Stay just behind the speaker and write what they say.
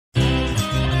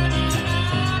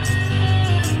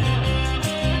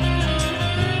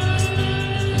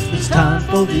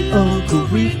for the Uncle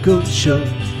Rico Show.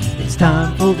 It's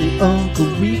time for the Uncle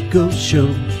Rico Show.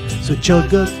 So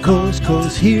chug a course,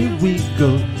 here we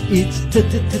go. It's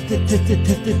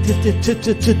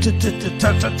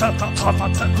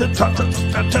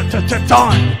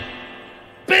time.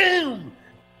 Boom!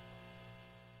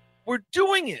 We're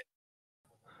doing it.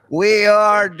 We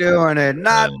are doing it.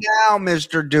 Not now,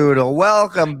 Mr. Doodle.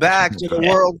 Welcome back to the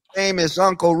world famous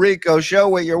Uncle Rico Show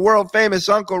with your world famous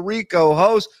Uncle Rico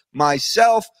host,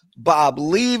 myself, Bob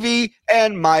Levy,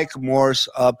 and Mike Morse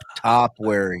up top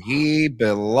where he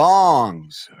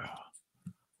belongs.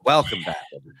 Welcome back,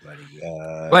 everybody.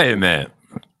 Wait a minute.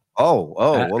 Well,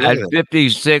 At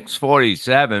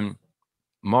 56:47,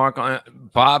 Mark on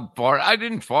Bob fart. I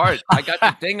didn't fart. I got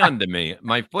the thing under me,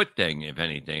 my foot thing. If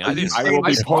anything, I didn't. I will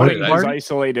be putting his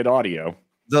isolated audio.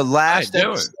 The last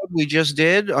episode we just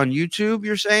did on YouTube,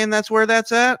 you're saying that's where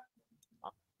that's at?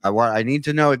 I need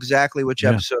to know exactly which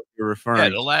episode you're referring to. Yeah,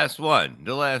 the last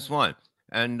one.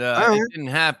 And it didn't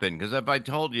happen because if I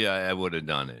told you, I would have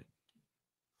done it.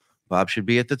 Bob should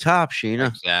be at the top, Sheena.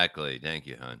 Exactly. Thank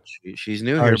you, hon. She's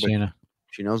new here, but Sheena.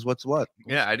 she knows what's what.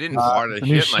 Yeah, I didn't fart.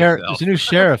 There's a new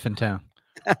sheriff in town.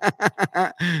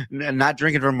 Not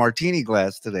drinking from a martini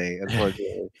glass today,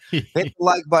 unfortunately. Hit the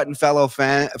like button, fellow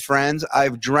friends.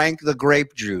 I've drank the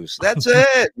grape juice. That's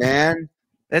it, man.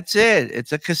 That's it.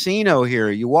 It's a casino here.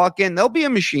 You walk in, there'll be a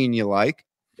machine you like.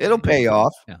 It'll pay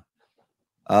off. Yeah.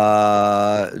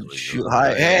 Hey,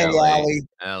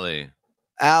 Allie.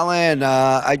 Alan,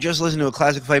 I just listened to a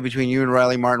classic fight between you and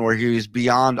Riley Martin where he was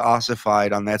beyond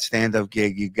ossified on that stand-up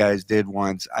gig you guys did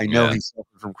once. I know he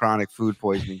suffered from chronic food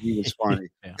poisoning. He was funny.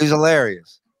 He was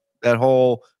hilarious. That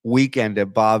whole weekend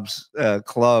at Bob's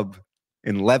club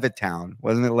in Levittown.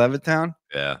 Wasn't it Levittown?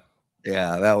 Yeah.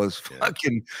 Yeah, that was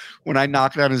fucking – when I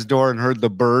knocked on his door and heard the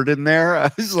bird in there,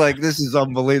 I was like, this is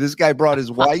unbelievable. This guy brought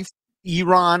his wife,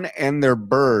 Iran, and their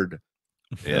bird.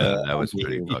 Yeah, that was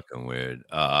pretty fucking weird.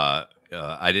 I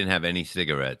didn't have any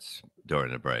cigarettes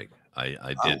during the break.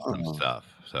 I did some stuff.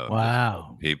 So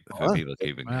wow, people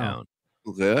keeping count.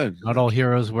 Good. Not all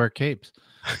heroes wear capes.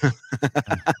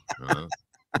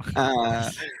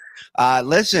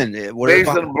 Listen,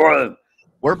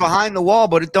 we're behind the wall,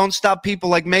 but it don't stop people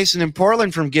like Mason and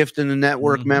Portland from gifting the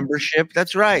network membership.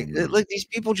 That's right. Look, these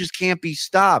people just can't be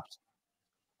stopped.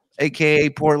 AKA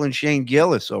Portland Shane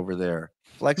Gillis over there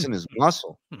flexing his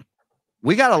muscle.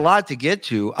 We got a lot to get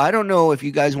to. I don't know if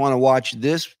you guys want to watch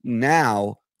this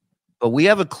now, but we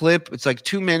have a clip. It's like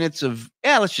 2 minutes of,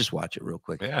 let's just watch it real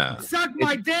quick. Yeah. Suck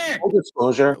my dick. Full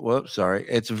disclosure. Whoops, sorry.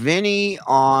 It's Vinny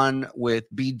on with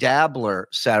B Dabbler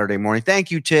Saturday morning.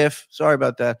 Thank you, Tiff. Sorry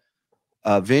about that.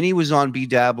 Vinny was on B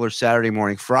Dabbler Saturday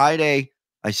morning. Friday,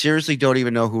 I seriously don't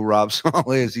even know who Rob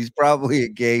Saul is. He's probably a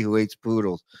gay who hates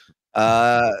poodles.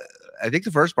 I think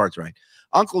the first part's right.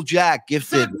 Uncle Jack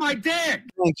gifted. Suck my dick.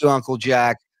 Thank you, Uncle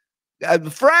Jack.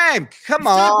 Frank, come Suck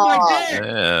on. my dick.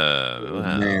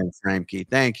 Wow. Man, Frankie.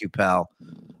 Thank you, pal.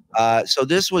 So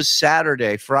this was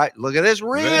Saturday. Friday. Look at this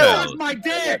reel. Suck my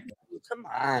dick. Come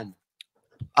on.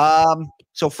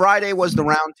 So Friday was the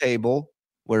round table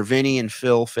where Vinny and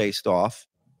Phil faced off,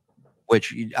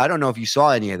 which I don't know if you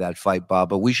saw any of that fight, Bob,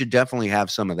 but we should definitely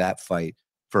have some of that fight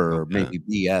for maybe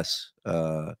BS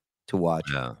to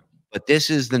watch. Yeah. But this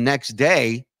is the next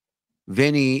day.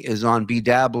 Vinny is on B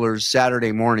Dabbler's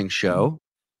Saturday morning show.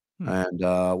 And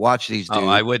watch these dudes. Oh,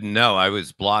 I wouldn't know. I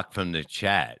was blocked from the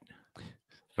chat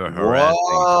for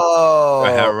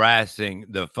harassing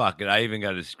the fucking. I even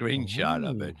got a screenshot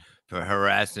of it for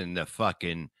harassing the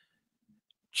fucking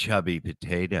chubby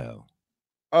potato.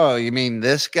 Oh, you mean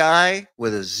this guy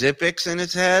with a Zippix in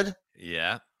his head?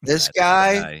 Yeah. This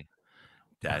guy?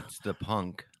 That's the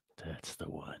punk. That's the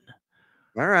one.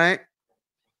 All right.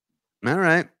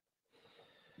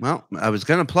 Well, I was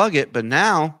going to plug it, but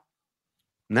now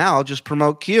I'll just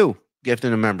promote Q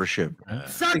gifting a membership.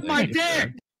 Suck my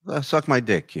dick. Suck my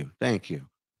dick, Q. Thank you.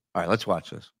 All right, let's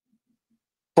watch this.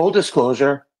 Full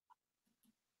disclosure,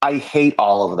 I hate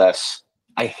all of this.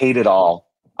 I hate it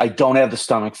all. I don't have the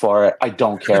stomach for it. I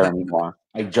don't care anymore.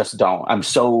 I just don't. I'm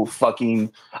so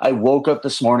fucking. I woke up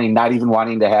this morning not even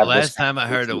wanting to have. Last time I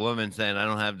heard a woman saying I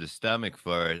don't have the stomach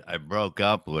for it, I broke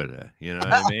up with her. You know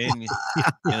what I mean?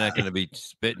 You're not going to be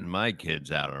spitting my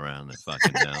kids out around the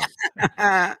fucking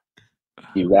house.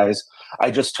 You guys,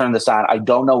 I just turned this on. I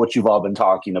don't know what you've all been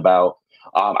talking about.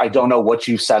 I don't know what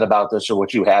you've said about this or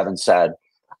what you haven't said.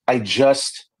 I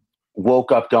just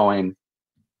woke up going,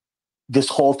 this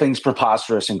whole thing's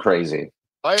preposterous and crazy.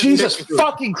 Jesus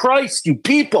fucking Christ, you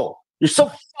people. You're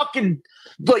so fucking,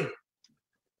 like,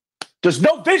 there's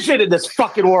no vision in this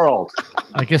fucking world.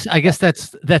 I guess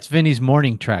that's Vinny's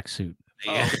morning tracksuit.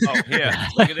 Here,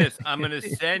 look at this. I'm going to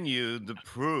send you the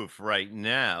proof right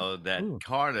now that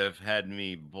Cardiff had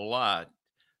me blocked.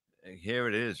 Here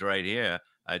it is right here.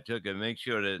 I took it, make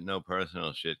sure that no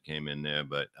personal shit came in there.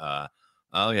 But,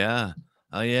 oh, yeah,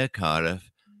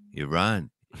 Cardiff. You run.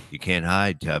 You can't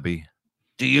hide, Tubby.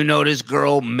 Do you know this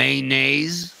girl,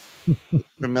 Mayonnaise?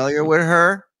 Familiar with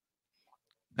her?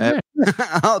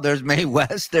 Oh, there's May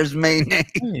West. There's Mayonnaise.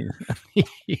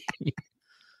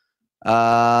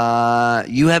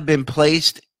 You have been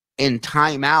placed in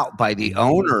timeout by the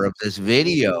owner of this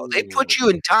video. They put you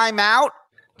in timeout?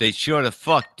 They sure the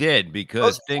fuck did,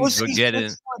 because things were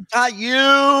getting...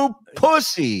 You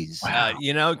pussies.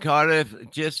 You know,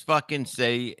 Cardiff, just fucking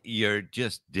say you're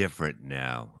just different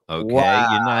now, okay?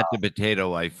 Wow. You're not the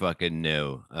potato I fucking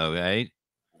knew, all right?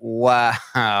 Wow.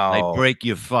 I break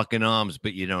your fucking arms,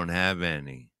 but you don't have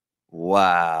any.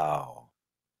 Wow.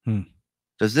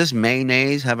 Does this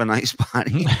Mayonnaise have a nice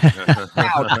body?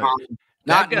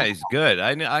 That guy's good.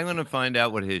 I'm going to find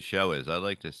out what his show is. I'd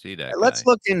like to see that. Let's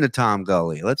look into Tom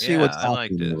Gully. Let's see what's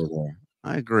happening over there.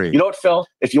 I agree. You know what, Phil?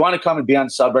 If you want to come and be on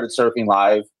Subreddit Surfing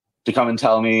Live to come and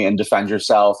tell me and defend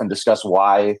yourself and discuss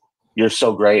why you're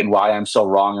so great and why I'm so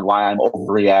wrong and why I'm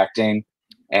overreacting,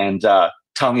 and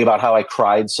tell me about how I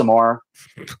cried some more,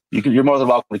 you're more than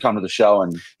welcome to come to the show.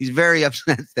 And he's very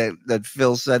upset that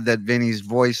Phil said that Vinny's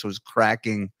voice was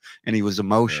cracking and he was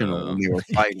emotional when they were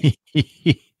fighting.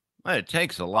 Well, it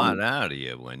takes a lot out of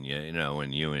you when you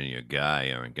and your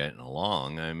guy aren't getting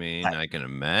along. I mean, I can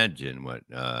imagine what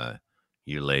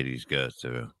you ladies go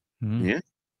through. Yeah.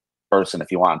 Person,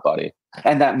 if you want, buddy.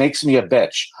 And that makes me a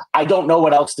bitch. I don't know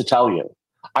what else to tell you.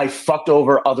 I fucked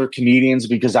over other comedians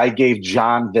because I gave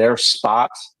John their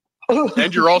spot.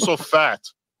 And you're also fat.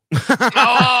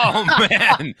 Oh,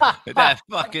 man. That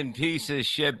fucking piece of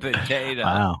shit potato.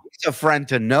 Wow. He's a friend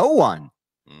to no one.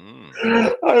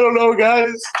 I don't know,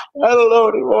 guys. I don't know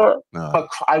anymore. But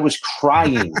I was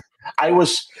crying. I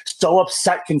was so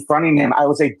upset confronting him. I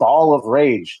was a ball of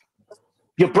rage.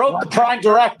 You broke the Prime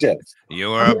Directive. You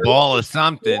were a ball of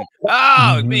something.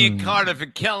 Oh, me and Carter for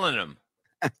killing him.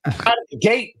 Out of the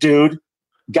gate, dude.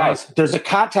 Guys, there's a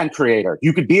content creator.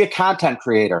 You could be a content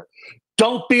creator.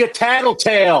 Don't be a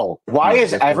tattletale. Why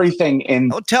is everything in...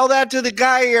 Don't tell that to the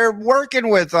guy you're working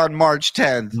with on March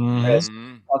 10th.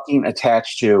 Fucking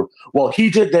attached to, well, he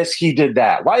did this, he did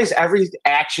that. Why is every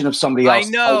action of somebody else...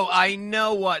 I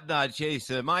know what not,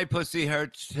 Jason. My pussy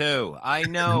hurts too. I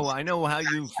know how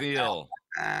you feel.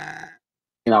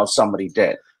 Somebody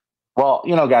did. Well,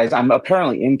 guys, I'm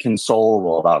apparently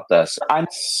inconsolable about this. I'm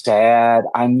sad.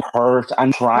 I'm hurt.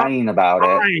 I'm crying about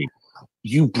it.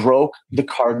 You broke the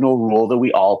cardinal rule that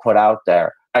we all put out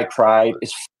there. I cried.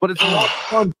 But it's a lot of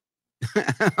fun.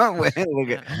 Wait, look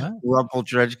at Rumple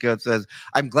Trenchcoat says,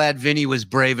 I'm glad Vinny was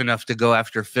brave enough to go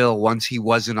after Phil once he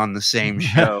wasn't on the same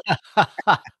show.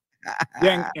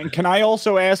 Yeah, and can I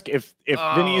also ask if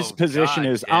Vinny's position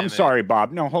is... I'm sorry,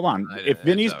 Bob. No, hold on. If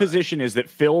Vinny's position is that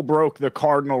Phil broke the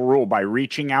cardinal rule by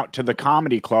reaching out to the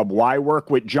comedy club, why work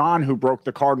with John, who broke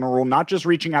the cardinal rule, not just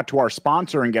reaching out to our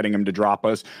sponsor and getting him to drop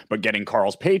us, but getting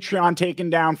Carl's Patreon taken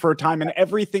down for a time and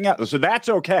everything else? So that's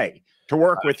okay to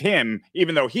work with him,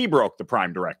 even though he broke the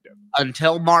Prime Directive.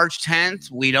 Until March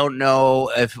 10th, we don't know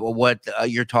what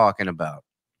you're talking about.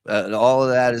 All of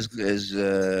that is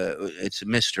it's a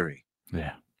mystery.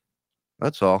 Yeah,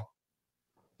 that's all.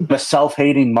 I'm a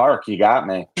self-hating mark. You got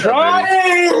me. Trying.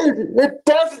 It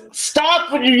doesn't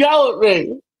stop when you yell at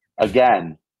me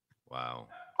again. Wow.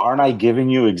 Aren't I giving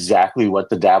you exactly what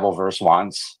the Dabbleverse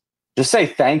wants? Just say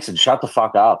thanks and shut the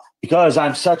fuck up. Because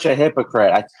I'm such a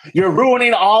hypocrite. You're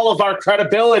ruining all of our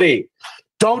credibility.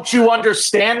 Don't you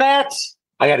understand that?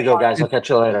 I got to go, guys. I'll catch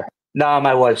you later. No,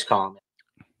 my wife's calling me.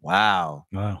 Wow.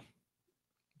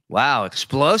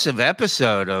 Explosive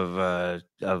episode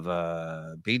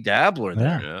of B Dabbler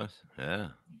there. Yeah.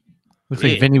 Looks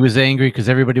like Vinny was angry because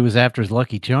everybody was after his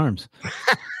Lucky Charms.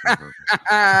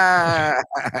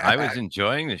 I was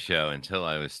enjoying the show until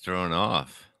I was thrown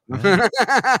off.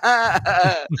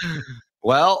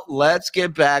 Well, let's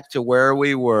get back to where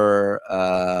we were.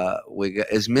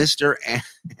 Is Mr.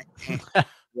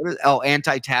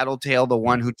 Anti-Tattletale the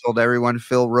one who told everyone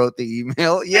Phil wrote the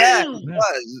email? Yeah, he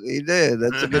was. He did.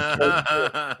 That's a good point.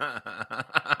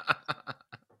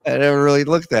 I never really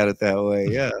looked at it that way.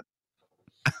 Yeah.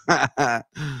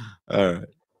 All right.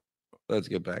 Let's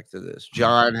get back to this.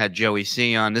 John had Joey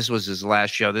C on. This was his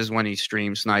last show. This is when he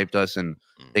stream sniped us and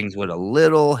things went a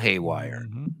little haywire.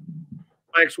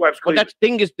 My ex-wife's that's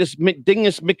Dingus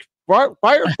McFire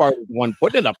one.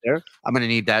 Put it up there. I'm going to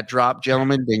need that drop,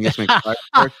 gentlemen. Dingus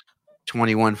McFire.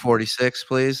 2146,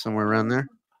 please. Somewhere around there.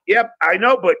 Yep, I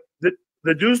know, but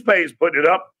the Deuce Pay is putting it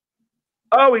up.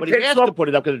 Oh, he has to put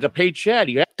it up because it's a paid chat.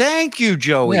 Thank you,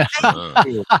 Joey. Yeah. Thank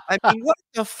you. I mean, what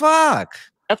the fuck?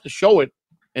 You have to show it,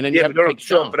 and then you have to don't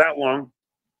show it for that long.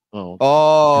 So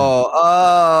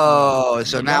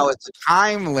now it's a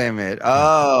time limit.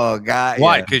 Oh, got you.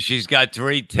 Why? Because she's got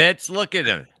 3 tits. Look at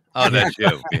her. Oh, that's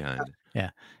you behind.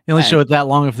 Yeah, you only show it that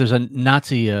long if there's a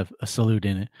Nazi a salute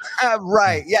in it.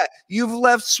 Right? Yeah, you've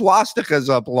left swastikas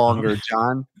up longer,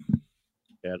 John.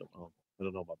 Yeah, I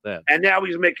don't know about that. And now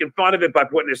he's making fun of it by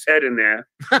putting his head in there.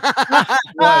 He's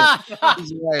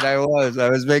right. I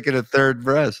was making a third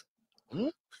breast.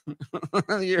 Wait,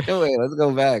 let's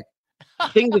go back.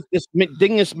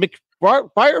 Dingus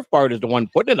Fire Fart is the one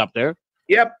putting it up there.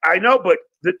 Yep, I know, but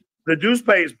the Deuce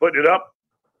Pay is putting it up.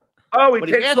 Oh,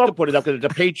 he has to put it up because it's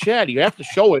a paid chat. You have to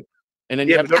show it, and then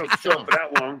you have to show it for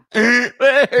that long.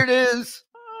 There it is.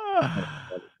 I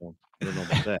don't know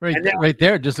about that. Right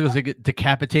there, it just looks like a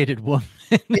decapitated woman.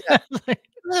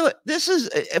 This is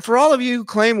for all of you who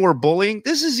claim we're bullying.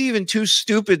 This is even too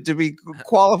stupid to be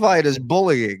qualified as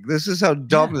bullying. This is how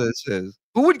dumb this is.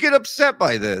 Who would get upset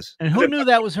by this? And who knew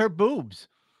that was her boobs?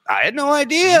 I had no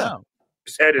idea. No.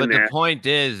 But the point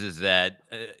is that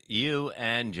you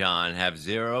and John have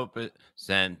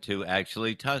 0% to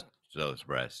actually touch those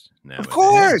breasts. Of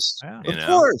course, of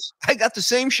course. I got the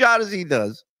same shot as he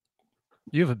does.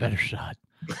 You have a better shot.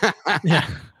 Yeah.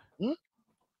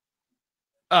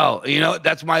 Oh,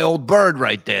 that's my old bird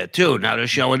right there, too. Now they're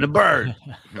showing the bird.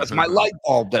 That's my light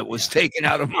bulb that was taken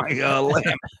out of my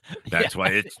lamp. That's why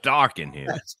it's dark in here.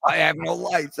 That's why I have no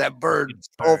lights. That bird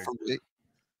stole from me.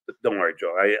 Don't worry,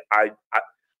 Joe. I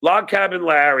Log Cabin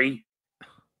Larry.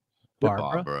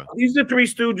 Barbara. These the Three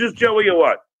Stooges, Joey, or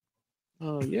what?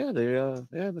 Oh, yeah, they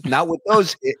not with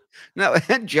those. No,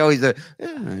 Joey's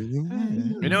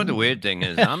You know, the weird thing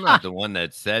is, I'm not the one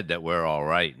that said that we're all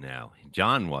right now.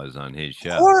 John was on his show.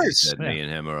 Of course. He said me and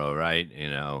him are all right,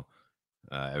 and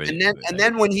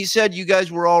then when he said you guys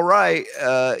were all right,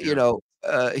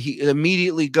 he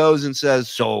immediately goes and says,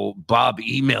 "So Bob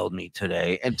emailed me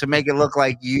today," and to make it look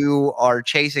like you are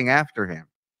chasing after him.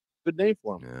 Good name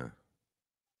for him. Yeah.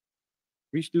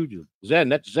 Three Stooges. Zen.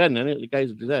 That's Zen. The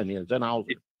guy's Zen. Yeah,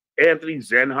 Zenhauser. Anthony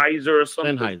Zenheiser or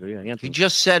something. Zenheiser. Yeah. Anthony. He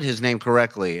just said his name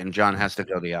correctly, and John has to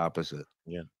go the opposite.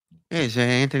 Yeah. Hey, it's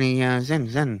Anthony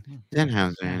Zenhauser,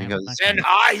 and he goes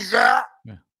Zenheiser.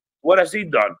 Yeah. What has he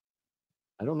done?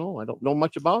 I don't know. I don't know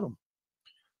much about him.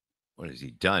 What has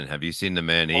he done? Have you seen the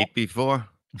man eat before?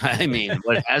 I mean,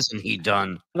 what hasn't he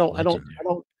done? I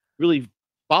don't really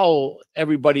follow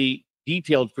everybody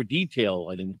detailed for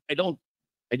detail.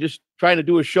 I just trying to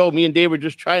do a show. Me and Dave are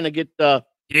just trying to get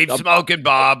keep smoking,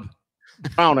 Bob.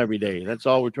 Brown every day. That's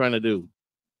all we're trying to do.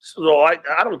 So I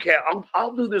don't care.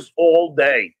 I'll do this all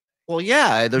day. Well,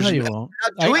 yeah, you won't.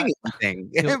 Not doing anything.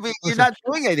 You're not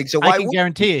doing anything. So why? I can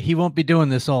guarantee it. He won't be doing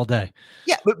this all day.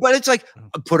 Yeah, but it's like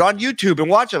put on YouTube and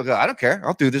watch it. I don't care.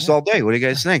 I'll do this all day. What do you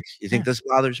guys think? You think this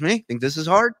bothers me? Think this is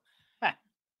hard?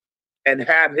 And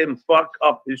have him fuck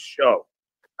up his show.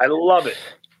 I love it.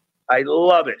 I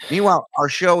love it. Meanwhile, our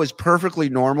show is perfectly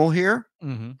normal here,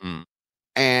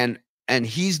 and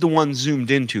he's the one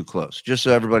zoomed in too close. Just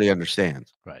so everybody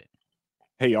understands. Right.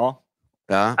 Hey, y'all.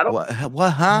 What?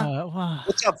 Huh?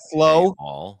 What's up,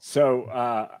 Flo? So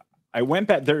I went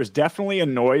back. There's definitely a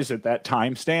noise at that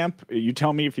timestamp. You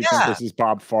tell me if you think this is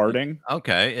Bob farting.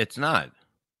 Okay, it's not.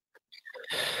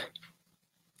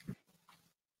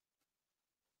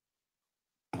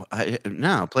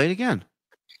 No, play it again.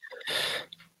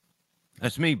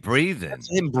 That's me breathing. That's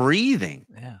him breathing.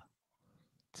 Yeah.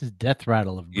 It's his death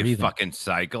rattle of breathing. You fucking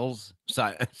cycles.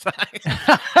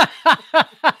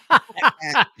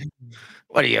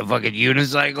 What are you, a fucking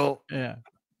unicycle? Yeah.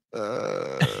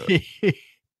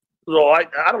 So I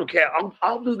don't care.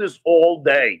 I'll do this all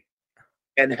day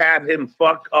and have him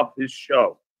fuck up his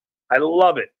show. I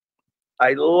love it.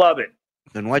 I love it.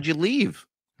 Then why'd you leave?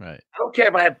 Right. I don't care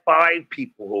if I have 5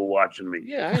 people who are watching me.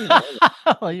 Yeah, I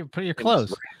know. Well, you're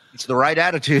close. It's the right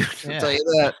attitude. Yeah. I'll tell you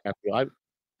that.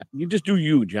 You just do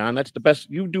you, John. That's the best.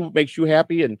 You do what makes you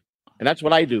happy, and that's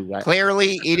what I do.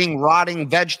 Clearly, eating rotting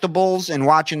vegetables and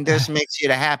watching this makes you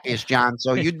the happiest, John.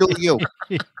 So you do you.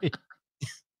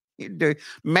 You do.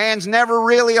 Man's never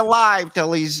really alive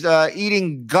till he's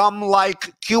eating gum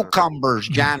like cucumbers,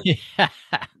 John. Yeah.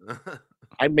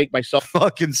 I make myself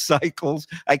fucking cycles.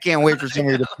 I can't wait for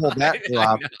somebody to pull that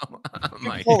drop.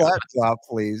 Pull that drop,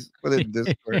 please. Put it in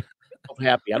Discord. I'm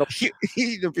happy. I don't.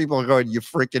 The people are going, you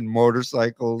freaking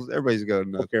motorcycles. Everybody's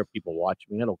going. I don't care if people watch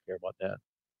me. I don't care about that.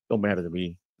 Don't matter to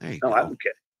me. No, I don't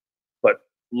care. But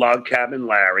Log Cabin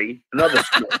Larry, another.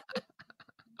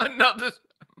 Another.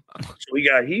 So we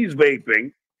got he's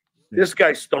vaping. This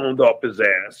guy stoned up his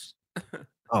ass.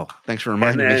 Oh, thanks for And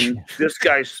reminding me. then this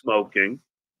guy's smoking.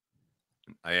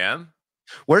 I am.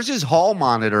 Where's his hall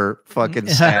monitor fucking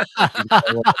set?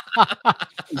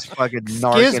 He's fucking Excuse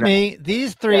narking me,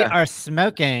 these three Yeah. are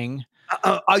smoking.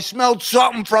 I smelled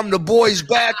something from the boys'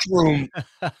 bathroom.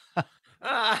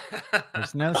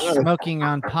 There's no smoking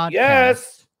on podcast.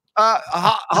 Yes.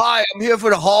 Hi, I'm here for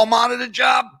the hall monitor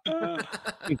job. I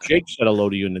think Jake said hello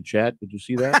to you in the chat. Did you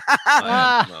see that?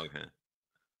 I am smoking.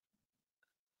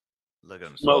 Look at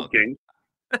him smoking.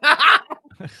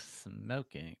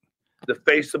 Smoking. The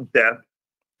face of death.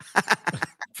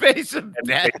 Face of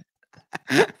death.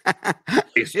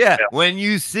 Yeah, when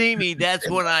you see me, that's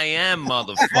what I am,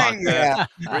 motherfucker. Yeah.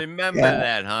 Remember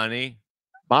that, honey.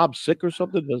 Bob's sick or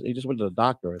something? He just went to the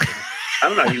doctor. I think. I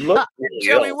don't know. He looked really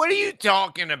Joey, ill. what are you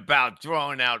talking about?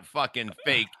 Throwing out fucking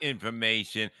fake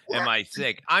information? Am I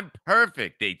sick? I'm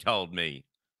perfect, they told me.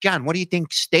 John, what do you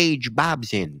think stage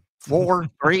Bob's in? 4,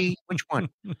 3? Which one?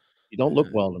 You don't look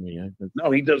well to me.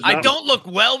 No, he does not. I don't look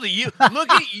well to you. Look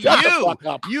at Shut the you. fuck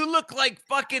up. You look like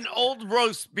fucking old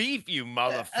roast beef, you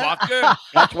motherfucker.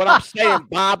 That's what I'm saying,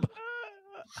 Bob.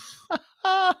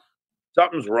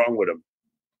 Something's wrong with him.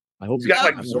 I hope He's got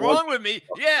like Something's wrong with me.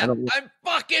 Yeah, I'm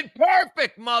fucking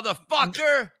perfect,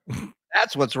 motherfucker.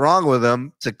 That's what's wrong with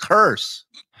him. It's a curse.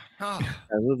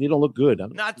 You don't look good.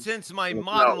 Not since my No,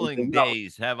 modeling no.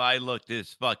 days have I looked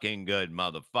this fucking good,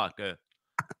 motherfucker.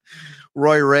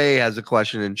 Roy Ray has a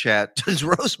question in chat. Does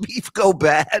roast beef go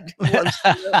bad?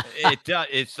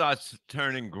 It starts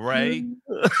turning gray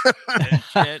and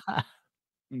shit.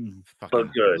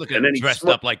 Fucking, good. Look And at then him he dressed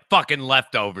smoked- up like fucking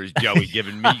leftovers, Joey,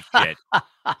 giving me shit.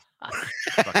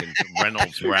 Fucking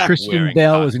Reynolds wrap Christian wearing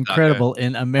Bale was cocksucker. incredible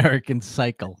in American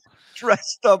Cycle.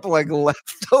 Dressed up like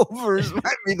leftovers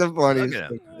might be the Look funniest.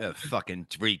 at him, that fucking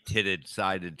three-titted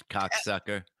sided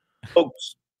cocksucker.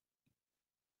 Folks,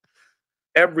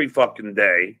 every fucking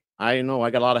day. I know. I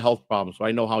got a lot of health problems, so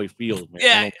I know how he feels, man.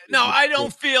 Yeah, no, I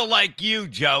don't feel like you,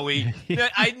 Joey.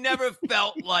 I never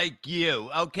felt like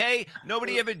you, okay?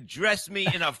 Nobody ever dressed me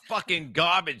in a fucking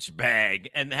garbage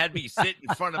bag and had me sit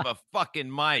in front of a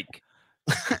fucking mic.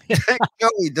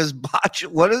 Joey, does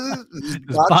what is it?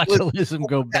 Does botulism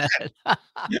go bad?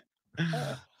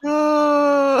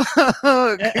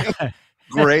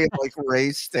 Great, like Ray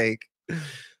steak.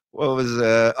 What was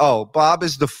Bob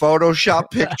is the Photoshop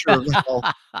picture of hell.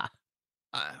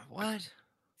 What?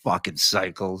 Fucking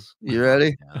cycles. You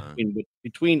ready?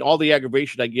 Between all the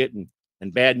aggravation I get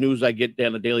and bad news I get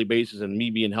on a daily basis and me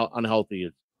being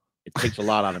unhealthy, it takes a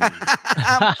lot out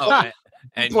of me.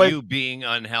 And you being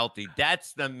unhealthy,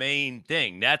 that's the main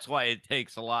thing. That's why it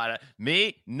takes a lot of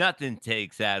me. Nothing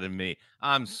takes out of me.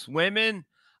 I'm swimming.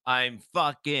 I'm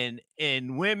fucking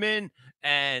in women,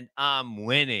 and I'm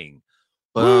winning.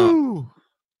 Woo!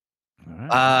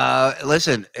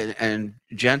 Listen, and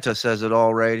Genta says it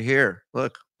all right here.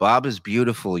 Look, Bob is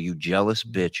beautiful, you jealous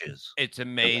bitches. It's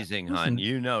amazing, hon.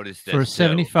 You noticed it For a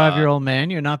 75-year-old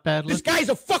man, you're not bad looking. This guy's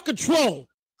a fucking troll.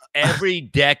 Every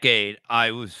decade,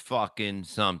 I was fucking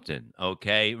something.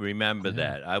 Okay, remember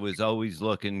that. I was always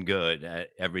looking good at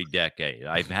every decade.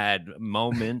 I've had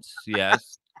moments,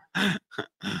 yes.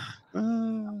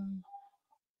 I'm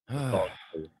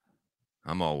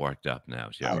all worked up now,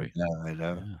 Joey. I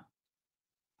know.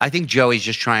 I think Joey's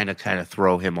just trying to kind of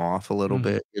throw him off a little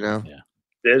bit, you know? Yeah.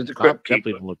 There's the Bob crypt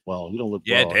definitely keeper. don't look well. You don't look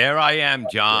Yeah, well. there I am,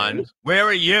 John. Where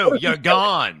are you? You're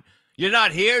gone. You're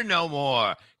not here no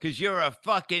more because you're a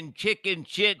fucking chicken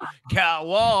shit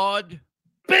coward.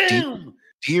 Bam!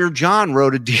 Dear John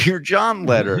wrote a Dear John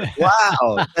letter.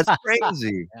 Wow, that's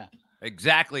crazy. Yeah.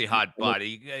 Exactly, hot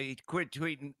body. Quit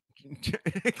tweeting.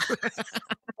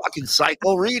 Fucking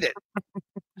cycle, read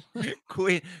it.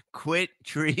 Quit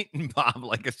treating Bob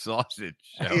like a sausage.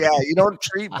 Joey. Yeah, you don't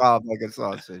treat Bob like a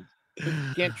sausage. You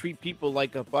can't treat people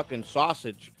like a fucking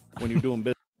sausage when you're doing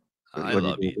business. I What do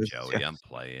love you you, do? Joey. I'm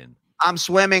playing. I'm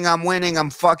swimming, I'm winning, I'm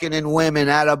fucking in women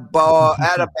at a bar,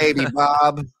 at a baby,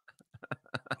 Bob.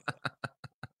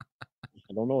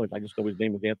 I don't know. I just know his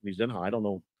name is Anthony Zinha. I don't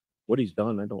know what he's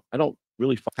done. I don't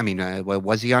really. I mean,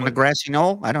 was he on the grassy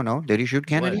knoll? I don't know. Did he shoot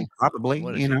Kennedy? Probably.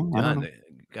 What has You he know, I don't done? know.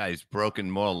 The guy's broken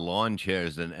more lawn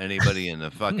chairs than anybody in the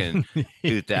fucking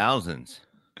 2000s.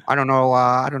 I don't know.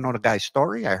 I don't know the guy's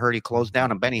story. I heard he closed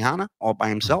down a Benihana all by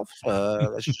himself.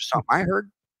 That's just something I heard.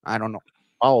 I don't know.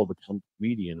 Follow some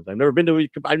comedians. I've never been to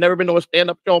a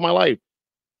stand-up show in my life.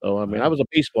 So I mean, I was a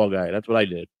baseball guy. That's what I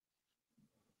did.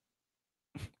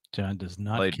 John does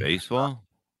not Play care. baseball?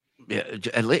 Yeah,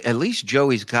 at least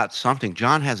Joey's got something.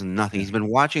 John has nothing. He's been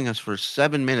watching us for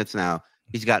 7 minutes now.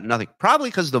 He's got nothing. Probably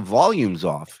because the volume's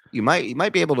off. You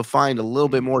might be able to find a little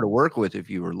bit more to work with if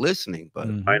you were listening, but I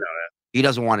know that. He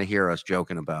doesn't want to hear us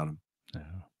joking about him. No.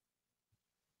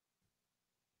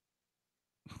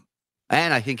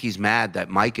 And I think he's mad that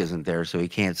Mike isn't there, so he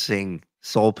can't sing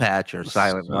Soul Patch or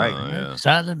Silent Mike. Yeah.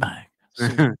 Silent Mike.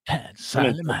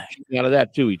 Silent Mike. Out of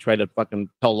that too, he tried to fucking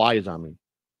tell lies on me.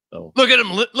 So Look at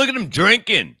him! Look at him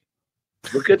drinking.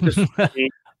 Look at this. Look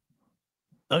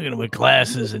at him with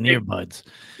glasses and earbuds.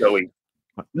 Joey.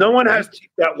 No one has teeth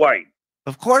that white.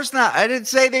 Of course not. I didn't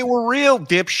say they were real,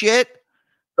 dipshit.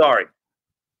 Sorry.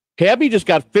 Cabby just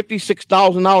got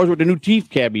 $56,000 worth of new teeth.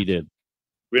 Cabby did.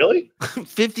 Really?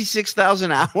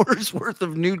 56,000 hours worth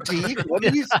of new teeth? What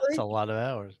did you say? That's a lot of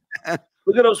hours.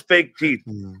 Look at those fake teeth,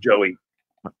 Joey.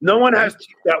 No one has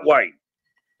teeth that white.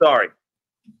 Sorry.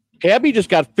 Cabby just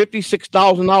got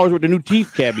 $56,000 worth of new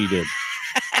teeth. Cabby did.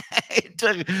 It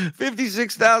took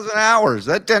 56,000 hours.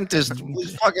 That dentist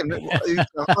was fucking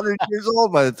 100 years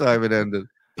old by the time it ended.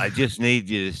 I just need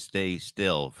you to stay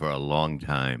still for a long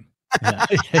time.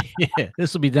 Yeah,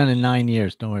 this will be done in 9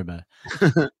 years. Don't worry about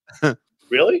it.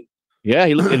 Really? Yeah,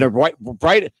 he looked in a bright.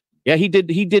 Yeah, he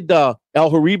did El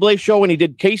Horrible show and he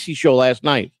did Casey's show last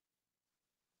night.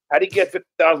 How do you get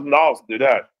 $50,000 to do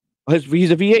that?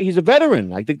 He's a VA. He's a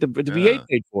veteran. I think the VA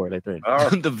paid for it. I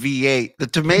think the V8, the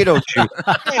tomato juice.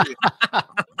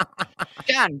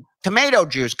 John, tomato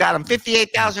juice got him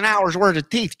 58,000 hours worth of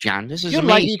teeth. John, this is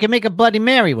amazing. You can make a Bloody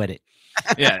Mary with it.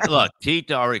 Yeah, look,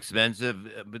 teeth are expensive,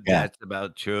 but that's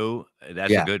about true.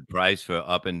 That's a good price for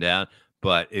up and down.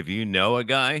 But if you know a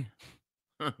guy,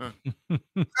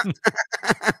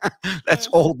 that's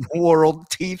old world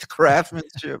teeth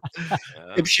craftsmanship.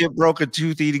 If shit broke a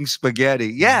tooth eating spaghetti.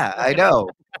 Yeah, I know.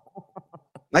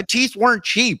 My teeth weren't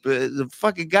cheap. The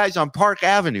fucking guys on Park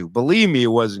Avenue. Believe me, it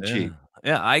wasn't cheap.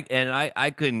 Yeah,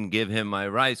 I couldn't give him my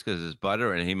rice because it's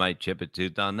butter, and he might chip a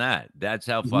tooth on that. That's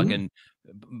how fucking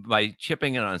by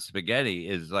chipping it on spaghetti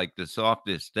is like the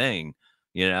softest thing.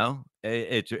 You know,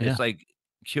 it's like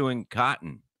chewing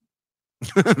cotton.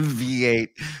 V8,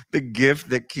 the gift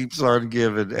that keeps on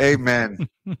giving. Amen.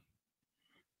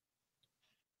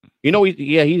 You know,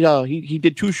 he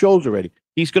did 2 shows already.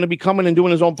 He's going to be coming and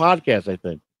doing his own podcast, I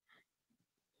think.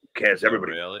 Who cares?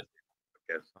 Everybody. Really?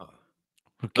 Oh.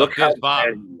 Look how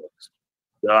bad he looks.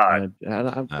 God.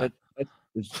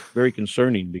 It's very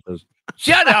concerning because.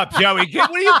 Shut up, Joey.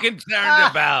 What are you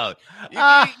concerned about?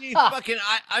 You fucking,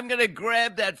 I'm going to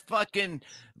grab that fucking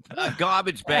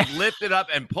garbage bag, lift it up,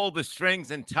 and pull the strings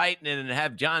and tighten it and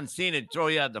have John Cena throw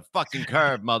you out the fucking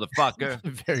curb, motherfucker.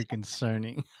 Very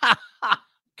concerning.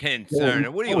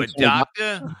 Concerning. What are you, a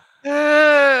doctor?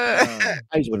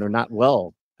 Guys, when they're not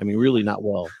well. I mean, really not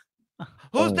well.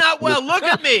 Who's not well? Look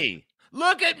at me.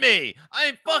 Look at me.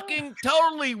 I'm fucking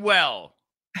totally well.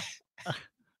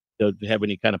 To have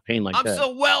any kind of pain like that. I'm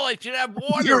so well, I should have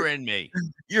water in me.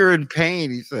 You're in pain,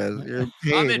 he says. You're in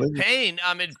pain. I'm in pain.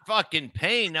 I'm in fucking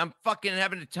pain. I'm fucking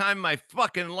having the time of my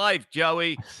fucking life,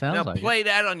 Joey. Sounds now like play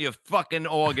that on your fucking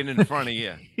organ in front of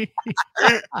you.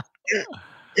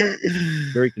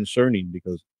 Very concerning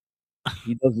because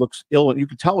he does look ill. You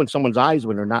can tell when someone's eyes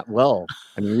when they're not well.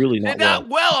 I mean, really not They're well. not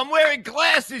well. I'm wearing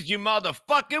glasses, you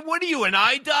motherfucker. What are you, an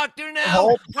eye doctor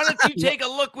now? Why don't you take a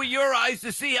look with your eyes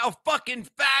to see how fucking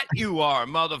fat you are,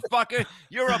 motherfucker?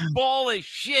 You're a ball of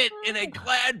shit in a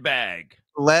Glad bag.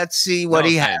 Let's see what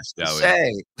he has to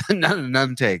say.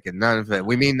 None taken. None of it.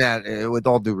 We mean that with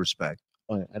all due respect.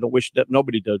 I don't wish that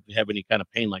nobody does have any kind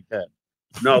of pain like that.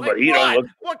 No, like but he don't look.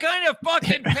 What kind of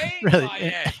fucking pain Really? I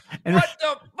had? What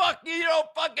the fuck? You don't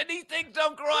fucking, these things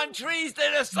don't grow on trees.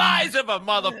 They're the size of a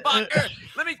motherfucker.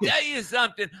 Let me tell you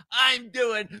something. I'm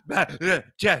doing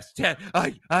chest.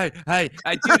 I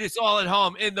do this all at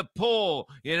home in the pool.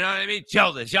 You know what I mean?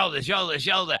 Shoulder.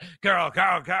 Girl.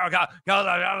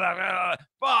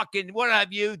 Fucking, what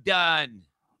have you done?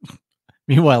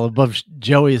 Meanwhile, above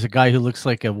Joey is a guy who looks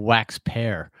like a wax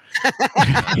pear.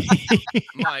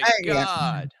 My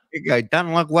God. That guy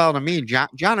doesn't look well to me. John,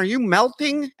 are you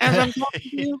melting as I'm talking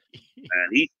to you?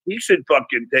 Man, he should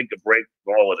fucking take a break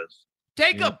from all of this.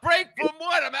 Take a break from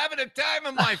what? I'm having a time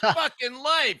of my fucking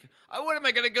life. What am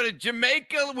I going to go to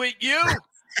Jamaica with you?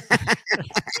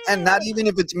 And not even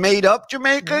if it's made up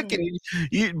Jamaica.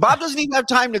 Bob doesn't even have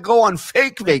time to go on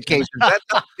fake vacations. That's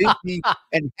how busy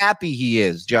and happy he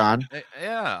is, John.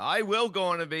 Yeah, I will go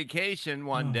on a vacation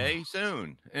one day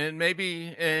soon, and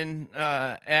maybe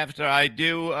after I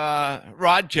do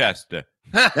Rochester.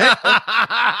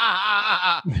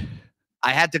 I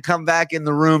had to come back in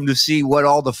the room to see what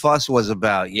all the fuss was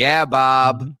about. Yeah,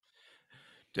 Bob.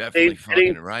 Definitely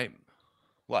fucking right.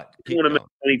 What? You want to make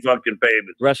any fucking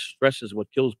payments. Stress is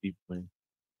what kills people, man.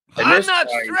 I'm not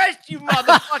stressed, you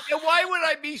motherfucker. Why would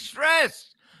I be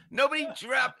stressed? Nobody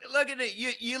dropped. Look at it.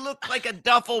 You look like a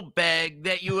duffel bag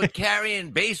that you were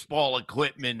carrying baseball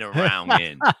equipment around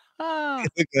in. You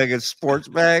look like a sports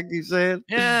bag, you said?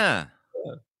 Yeah.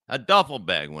 A duffel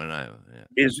bag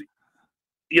Is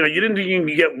you didn't think you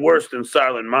can get worse than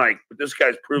Silent Mike, but this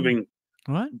guy's proving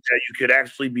that you could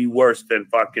actually be worse than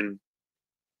fucking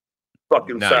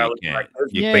Silent Mike.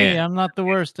 Yay, I'm not the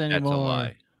worst anymore. That's a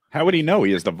lie. How would he know?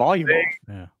 He has the volume off.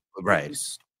 Yeah. Right.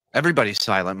 Everybody's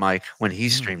Silent Mike when he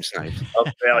streams Snipes.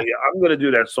 Of failure. I'm going to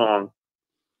do that song.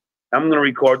 I'm going to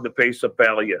record the face of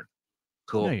failure.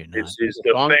 Cool. No, you're not. This is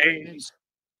the face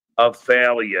of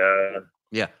failure.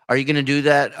 Yeah. Are you going to do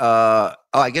that?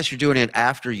 I guess you're doing it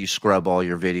after you scrub all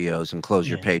your videos and close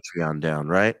your Patreon down,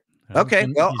 right? Okay.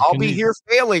 Well, I'll be here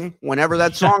failing whenever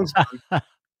that song's done.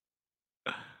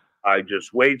 I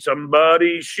just weighed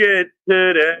somebody's shit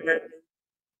today.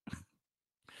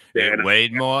 It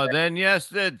weighed more than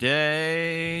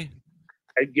yesterday.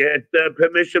 I get the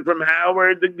permission from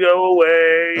Howard to go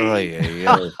away. Oh,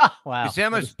 yeah. Wow. You see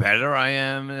how much better I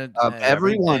am? At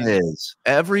Everyone everything? is.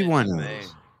 Everyone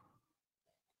is.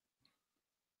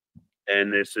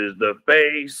 And this is the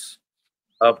face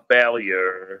of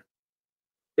failure.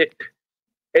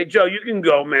 Hey, Joe, you can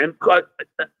go, man.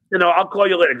 I'll call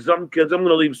you later because I'm going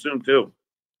to leave soon, too.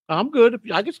 I'm good.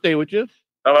 I can stay with you.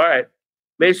 All right.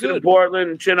 Mason in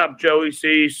Portland, chin up, Joey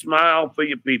C. Smile for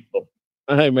your people.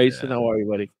 Hey, Mason, how are you,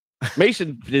 buddy?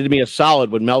 Mason did me a solid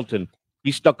with Melton.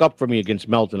 He stuck up for me against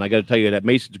Melton. I got to tell you that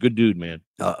Mason's a good dude, man.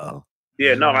 Uh-oh.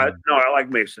 Yeah, I like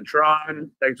Mason.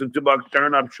 Tron, thanks for $2.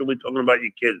 Turn up, surely talking about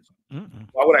your kids.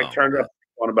 Why would I turn up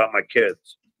on about my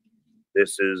kids?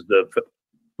 This is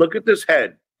look at this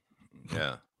head.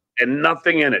 Yeah. And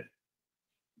nothing in it.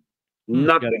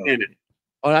 Nothing in it.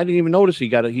 Oh, I didn't even notice he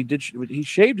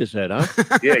shaved his head, huh?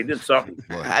 Yeah, he did something.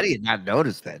 How do you not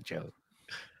notice that, Joe?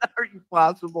 Are you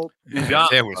possible?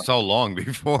 It was so long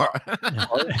before.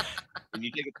 When you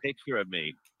take a picture of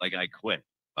me, like I quit,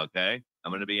 okay?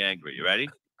 I'm going to be angry. You ready?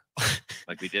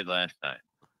 Like we did last time.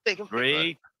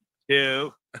 3,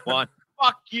 2, 1.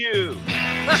 Fuck you.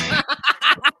 I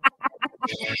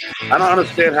don't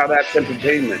understand how that's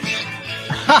entertainment.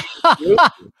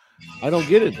 I don't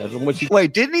get it.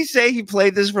 Wait, didn't he say he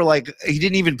played this for he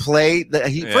didn't even play?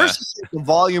 First he said the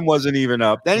volume wasn't even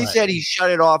up. Then he said he shut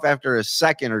it off after a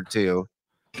second or two.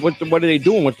 What are they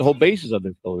doing? What's the whole basis of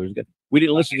this? We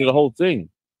didn't listen to the whole thing.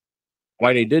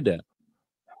 Why they did that?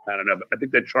 I don't know. I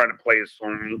think they're trying to play a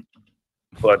song,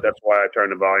 but that's why I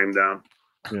turned the volume down.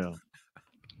 Yeah.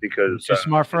 Because too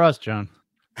smart for us, John.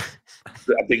 I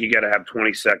think you got to have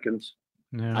 20 seconds.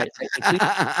 Yeah. I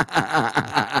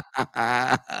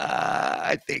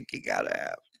think you gotta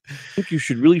have. I think you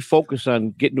should really focus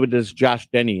on getting with this Josh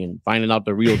Denny and finding out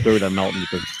the real dirt on Melton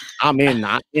because I'm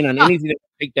not in on anything to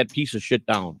take that piece of shit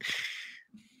down.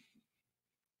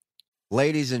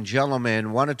 Ladies and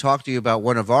gentlemen, want to talk to you about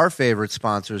one of our favorite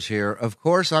sponsors here. Of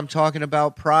course, I'm talking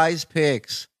about Prize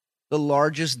Picks, the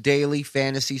largest daily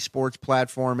fantasy sports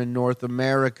platform in North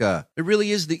America. It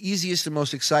really is the easiest and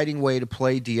most exciting way to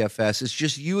play DFS. It's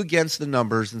just you against the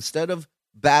numbers. Instead of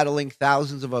battling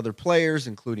thousands of other players,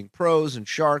 including pros and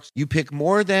sharks, you pick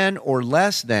more than or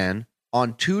less than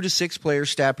on 2 to 6 player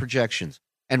stat projections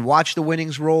and watch the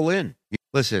winnings roll in.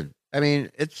 Listen, I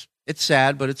mean, it's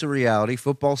sad, but it's a reality.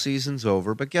 Football season's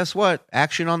over. But guess what?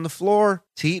 Action on the floor,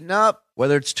 it's heating up.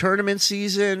 Whether it's tournament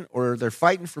season or they're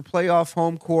fighting for playoff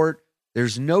home court,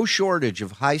 there's no shortage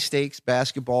of high-stakes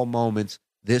basketball moments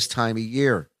this time of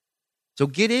year. So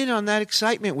get in on that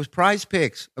excitement with Prize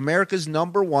Picks, America's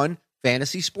 #1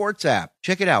 fantasy sports app.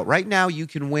 Check it out. Right now, you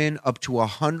can win up to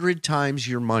 100 times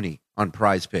your money on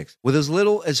Prize Picks with as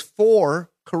little as 4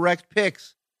 correct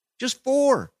picks. Just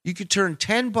 4. You could turn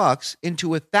 $10 into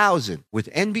 1,000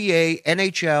 with NBA,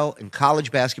 NHL, and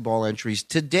college basketball entries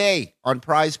today on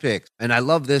Prize Picks. And I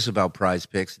love this about Prize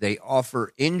Picks. They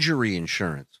offer injury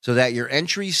insurance so that your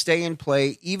entries stay in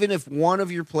play even if one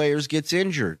of your players gets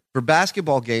injured. For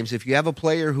basketball games, if you have a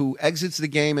player who exits the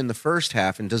game in the first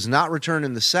half and does not return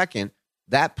in the second,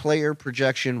 that player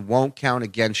projection won't count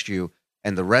against you,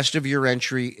 and the rest of your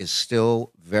entry is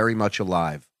still very much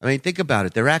alive. I mean, think about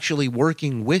it. They're actually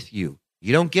working with you.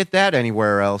 You don't get that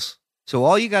anywhere else. So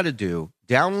all you got to do,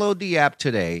 download the app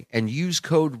today and use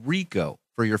code RICO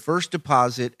for your first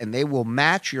deposit, and they will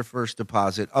match your first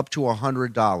deposit up to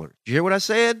 $100. Did you hear what I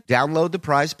said? Download the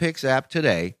Prize Picks app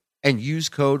today and use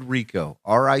code RICO,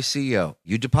 RICO.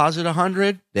 You deposit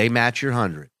 $100, they match your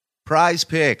 $100. Prize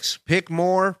Picks. Pick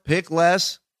more, pick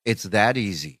less. It's that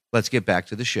easy. Let's get back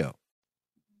to the show.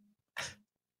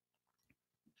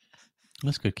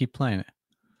 That's good. Keep playing it.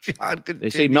 They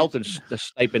say Melton's the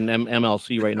sniping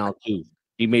MLC right now too.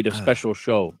 He made a special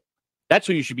show. That's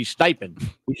who you should be sniping.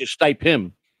 We should snipe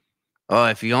him. Oh,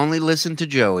 if you only listen to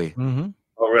Joey. Mm-hmm.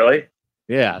 Oh, really?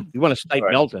 Yeah, you want to snipe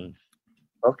Melton.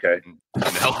 Okay.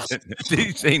 Nelton. Did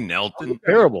you say Nelton?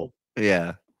 Terrible.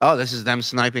 Yeah. Oh, this is them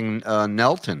sniping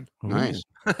Nelton. Nice.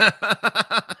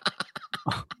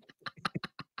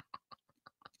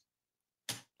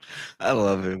 I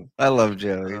love him. I love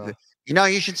Joey. You know,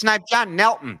 you should snipe John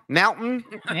Nelton. Nelton?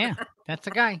 Yeah, that's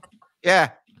the guy.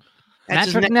 Yeah. That's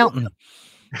his Patrick name. Nelton.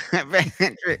 I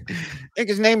think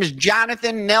his name is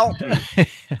Jonathan Nelton.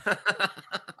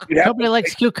 Nobody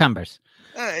likes cucumbers.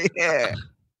 Yeah.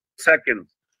 Second.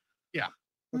 Yeah.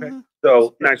 Okay.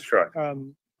 So nice try.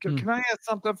 Can I add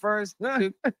something first?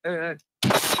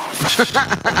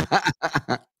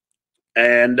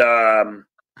 And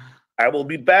I will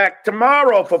be back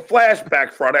tomorrow for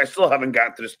Flashback Friday. I still haven't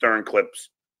gotten to the Stern clips.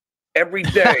 Every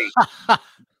day,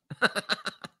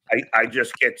 I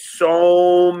just get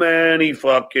so many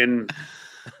fucking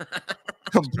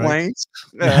complaints.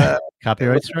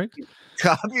 Copyright strike?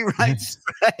 Copyright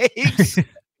strikes.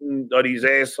 Are these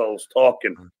assholes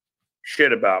talking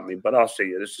shit about me? But I'll see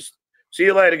you. See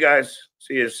you later, guys.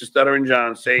 See you. This is Stuttering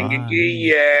John saying,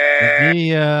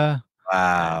 yeah.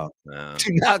 Wow. Do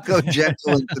not go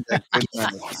gentle into that.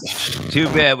 Too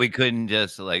bad we couldn't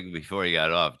just, like, before he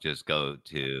got off, just go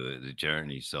to the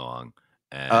Journey song.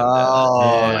 And,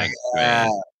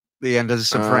 the end of the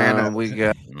Soprano. We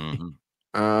got.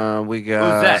 We got.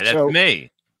 Who's that? That's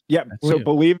me. Yeah. So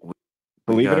believe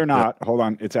it or not, hold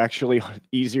on. It's actually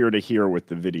easier to hear with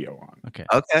the video on. Okay.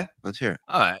 Okay. Let's hear it.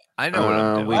 All right. I know what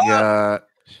I'm doing.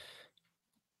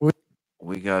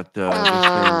 We got this thing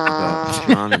about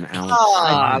John and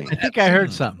Alex. I think I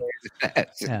heard something.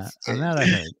 Yeah, on that I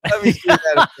heard. Let me see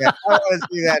that again. I want to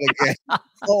see that again.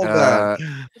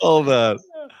 Hold on.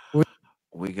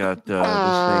 We got this thing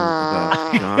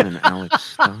about John and Alex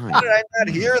Stein. How did I not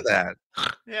hear that?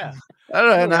 Yeah. How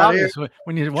did I not hear?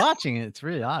 When you're watching it, it's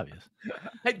really obvious.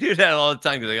 I do that all the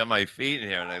time because I got my feet in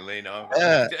here and I lean over.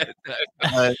 Yeah.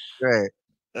 That's great.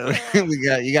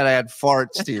 You got to add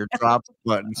farts to your drop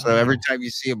button. So every time you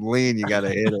see him lean, you got to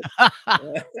hit it.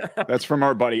 That's from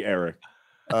our buddy Eric.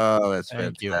 Oh, that's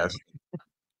fantastic.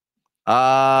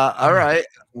 All right.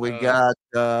 We got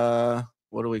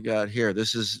what do we got here?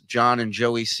 This is John and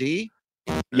Joey C.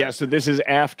 Yeah, so this is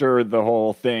after the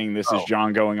whole thing. This is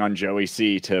John going on Joey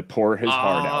C to pour his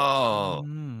heart out.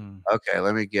 Okay,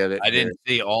 let me get it. I didn't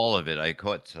see all of it. I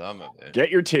caught some of it. Get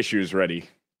your tissues ready.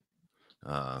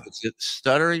 Is it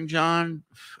Stuttering John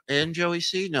and Joey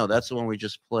C? No, that's the one we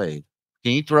just played.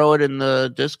 Can you throw it in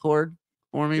the Discord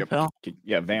for me, pal?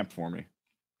 Yeah, vamp for me.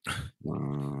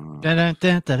 Hold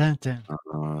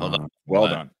on. Well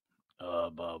done.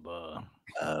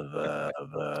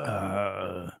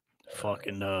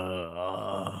 Fucking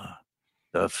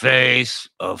the face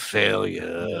of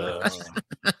failure.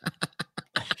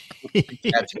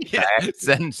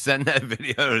 Send that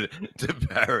video to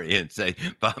Barry and say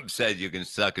Bob said you can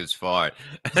suck his fart.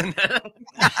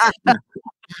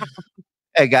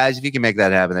 Hey guys, if you can make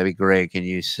that happen, that'd be great. Can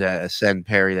you send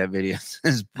Perry that video?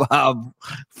 Says Bob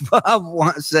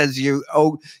says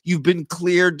you've been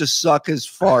cleared to suck his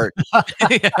fart.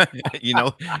 Get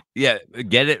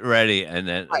it ready, and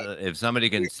then if somebody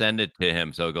can send it to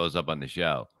him so it goes up on the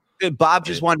show. Bob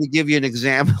just wanted to give you an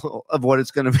example of what it's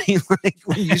going to be like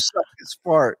when you suck his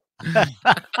fart.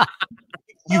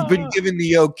 You've been given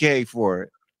the okay for it.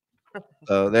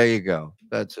 So there you go.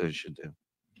 That's what you should do.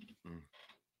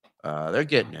 They're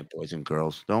getting it, boys and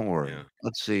girls. Don't worry. Yeah.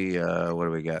 Let's see. What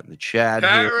do we got in the chat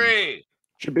here?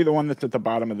 Should be the one that's at the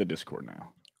bottom of the Discord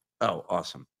now. Oh,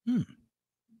 awesome.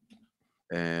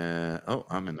 And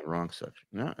I'm in the wrong section.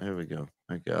 No, here we go.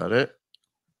 I got it.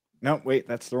 No, wait,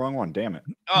 that's the wrong one. Damn it.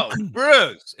 Oh,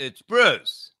 Bruce. It's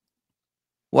Bruce.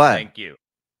 What? Thank you.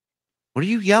 What are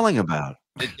you yelling about?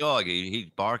 The dog, he's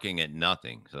barking at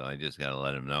nothing. So I just got to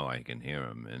let him know I can hear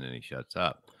him. And then he shuts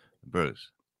up.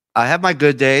 Bruce. I have my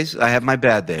good days. I have my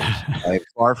bad days. I'm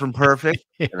far from perfect,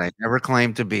 and I never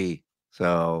claim to be.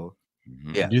 So,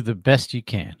 yeah. Do the best you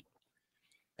can.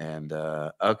 And,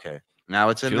 okay. Now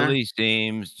it's in Julie there?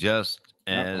 seems just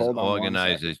as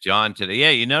organized as John today.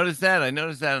 Yeah, you noticed that? I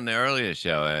noticed that in the earlier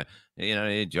show.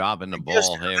 You're dropping the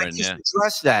ball here and there.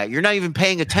 Address that. You're not even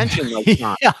paying attention. Like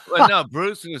Well, no,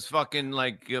 Bruce was fucking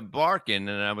like barking,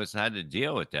 and I had to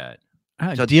deal with that.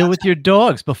 So deal with your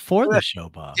dogs before the show,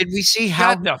 Bob. Did we see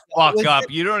how Shut the fuck up?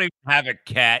 You don't even have a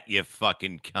cat, you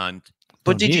fucking cunt.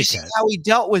 But did you see how he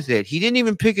dealt with it? He didn't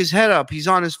even pick his head up. He's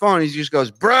on his phone. He just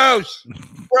goes, Bruce.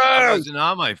 I wasn't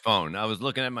on my phone. I was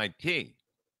looking at my tea.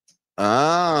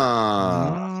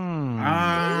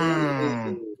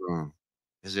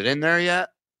 Is it in there yet?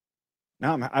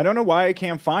 No, I don't know why I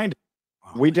can't find it.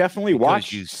 We definitely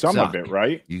watched some of it,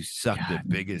 right? You suck the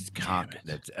biggest cock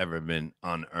that's ever been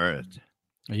unearthed.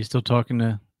 Are you still talking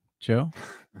to Joe?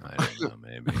 I don't know,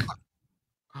 maybe.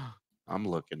 I'm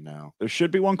looking now. There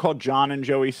should be one called John and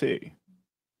Joey C.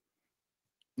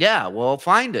 Yeah, well,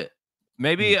 find it.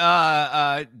 Maybe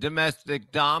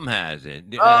domestic Dom has it.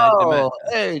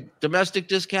 Hey, domestic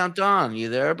discount Don, you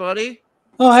there, buddy?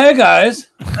 Oh, hey guys.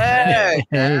 Hey.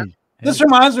 This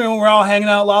reminds me when we're all hanging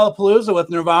out at Lollapalooza with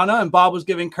Nirvana and Bob was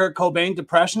giving Kurt Cobain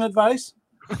depression advice.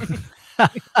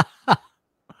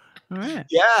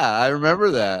 Yeah, I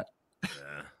remember that.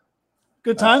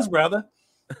 Good times, brother.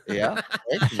 Yeah.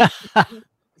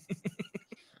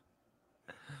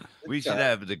 We should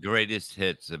have the greatest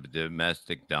hits of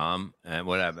domestic Dom and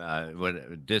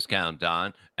whatever, discount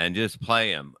Don, and just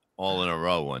play them all in a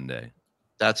row one day.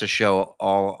 That's a show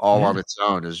all on its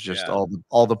own. Is just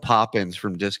all the pop-ins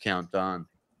from Discount Don.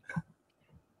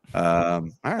 All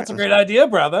right, that's a great idea,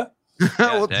 brother.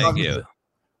 Thank you.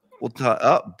 We'll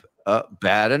talk.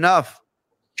 Bad enough.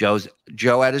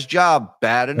 Joe at his job.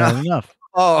 Bad enough. Bad enough.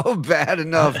 Oh, bad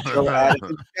enough. Joe at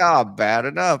his job. Bad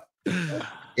enough.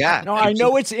 Yeah. No, I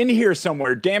know it's in here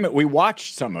somewhere. Damn it, we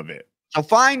watched some of it. So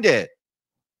find it.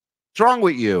 What's wrong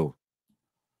with you?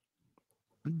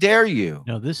 How dare you?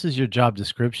 No, this is your job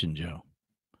description, Joe.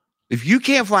 If you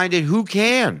can't find it, who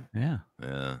can? Yeah.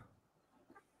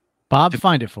 Bob,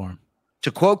 find it for him.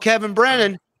 To quote Kevin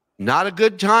Brennan, not a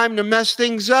good time to mess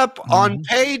things up on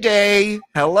payday.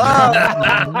 Hello.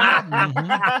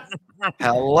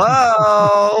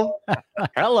 Hello.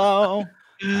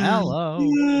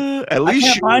 Hello. At least I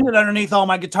can't find it underneath all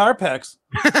my guitar picks.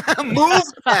 move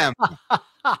them.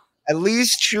 At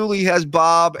least Shuli has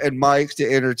Bob and Mike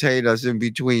to entertain us in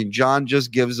between. John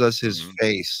just gives us his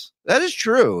face. That is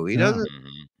true. He doesn't.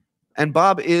 And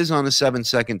Bob is on a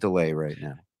 7-second delay right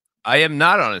now. I am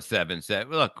not on a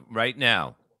 7-second. Look, right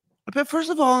now. But first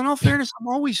of all, in all fairness, I'm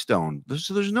always stoned.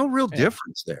 So there's no real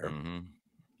difference there.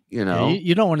 You know,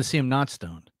 you don't want to see him not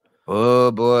stoned.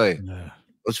 Oh boy,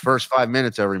 those first 5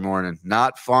 minutes every morning,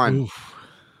 not fun. Oof.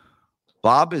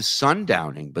 Bob is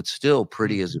sundowning, but still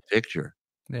pretty as a picture.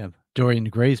 Yeah, Dorian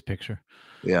Gray's picture.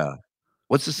 Yeah.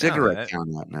 What's the cigarette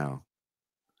count at now?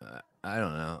 I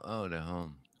don't know. Oh, they're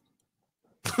home.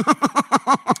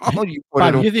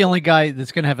 Bob, you're the only guy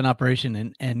that's going to have an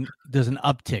operation and does an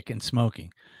uptick in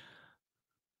smoking.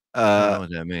 I don't know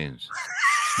what that means.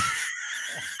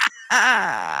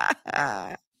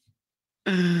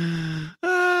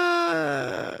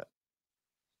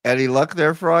 Any luck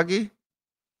there, Froggy?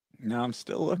 No, I'm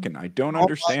still looking. I don't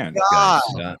understand.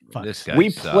 This guy we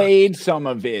sucks. played some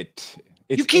of it.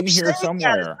 It's you keep in here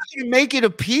somewhere. You make it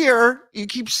appear. You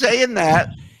keep saying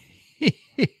that.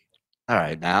 All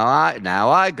right, now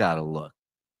I gotta look.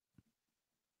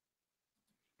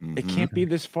 It can't be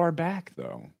this far back,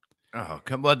 though. Oh,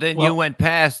 come on! Then you went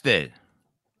past it.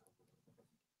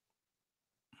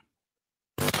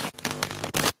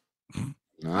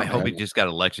 No, I hope he just got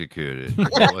electrocuted.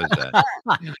 What was that?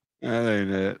 That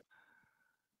ain't it.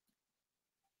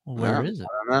 Well, where is it? I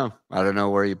don't know. I don't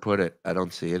know where you put it. I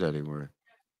don't see it anywhere.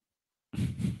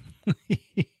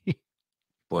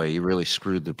 Boy, you really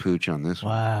screwed the pooch on this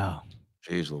one. Wow.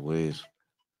 Jeez Louise.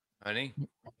 Honey?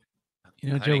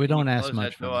 You know, Joe, we don't ask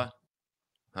much.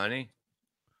 Honey?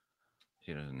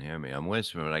 She doesn't hear me. I'm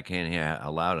whispering, but I can't hear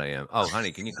how loud I am. Oh,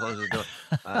 honey, can you close the door?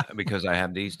 Because I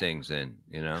have these things in,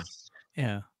 you know?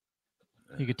 Yeah.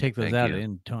 You could take those out at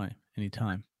any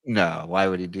time. No, why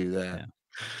would he do that? Yeah.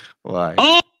 Why?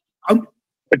 Oh,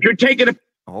 but you're taking a...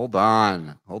 Hold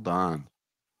on. That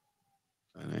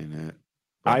ain't it.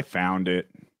 I found it.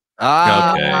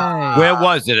 Okay. Where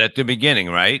was it? At the beginning,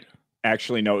 right?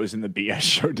 Actually, no, it was in the BS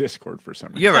show Discord for some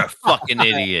reason. You're a fucking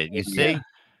idiot. You see?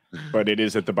 But it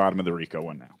is at the bottom of the Rico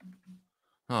one now.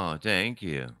 Oh, thank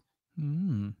you.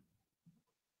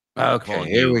 Okay,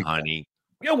 here we go. Honey.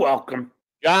 You're welcome.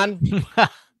 John?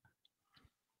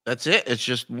 That's it. It's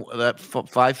just that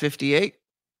 558.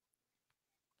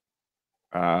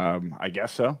 I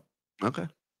guess so. Okay.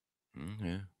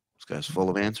 Yeah. This guy's full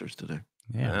of answers today.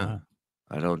 Yeah.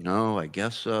 I don't know. I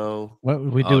guess so. What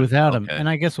would we do without him? And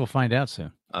I guess we'll find out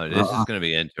soon. Oh, this is going to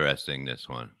be interesting, this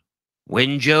one.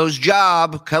 Win Joe's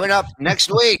job coming up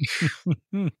next week.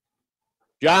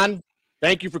 John,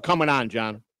 thank you for coming on,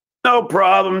 John. No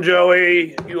problem,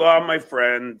 Joey. You are my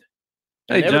friend.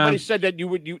 And everybody said that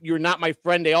you're not my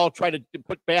friend. They all try to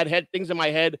put bad things in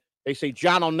my head. They say,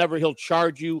 John, he'll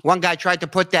charge you. One guy tried to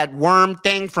put that worm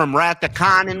thing from Rat the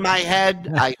Con in my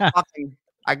head.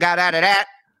 I got out of that.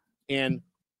 And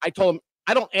I told him,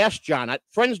 I don't ask John.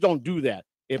 Friends don't do that.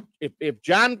 If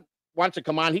John wants to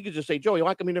come on, he could just say, Joey,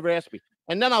 why come you never ask me?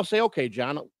 And then I'll say, okay,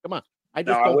 John, come on. I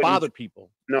just don't bother people.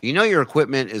 No. You know your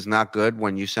equipment is not good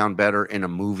when you sound better in a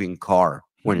moving car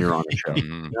when you're on a show.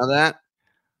 You know that?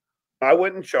 I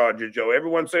wouldn't charge you, Joe.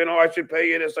 Everyone's saying, oh, I should pay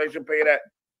you this, I should pay you that.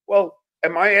 Well,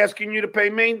 am I asking you to pay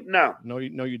me? No. No,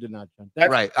 you did not, John.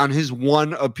 Right. On his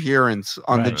one appearance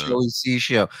on the Joey C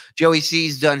show. Joey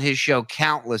C's done his show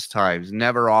countless times,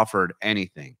 never offered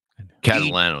anything.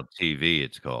 Catalano TV,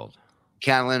 it's called.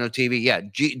 Catalano TV. Yeah.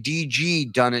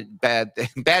 DG done it bad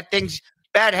things,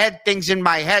 bad head things in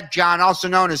my head, John, also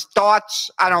known as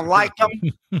thoughts. I don't like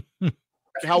them.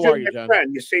 How are you, John?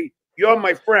 Friend. You see, you're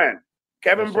my friend.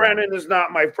 Kevin Brennan is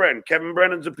not my friend. Kevin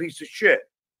Brennan's a piece of shit.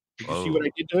 Did you see what I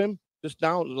did to him just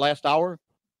now, the last hour?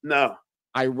 No.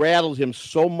 I rattled him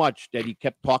so much that he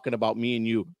kept talking about me and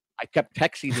you. I kept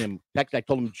texting him. I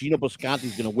told him Gino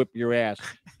Bisconti's going to whip your ass.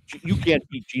 You can't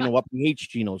beat Gino up. He hates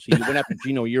Gino. See, he went after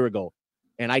Gino a year ago.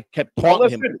 And I kept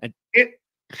taunting him.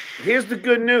 Here's the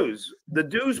good news. The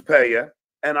dues pay you,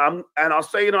 and I'll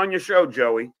say it on your show,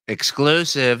 Joey.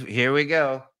 Exclusive. Here we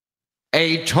go.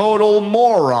 A total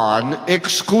moron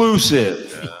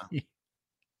exclusive. Yeah.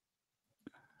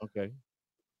 Okay.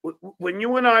 When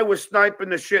you and I were sniping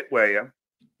the shit way,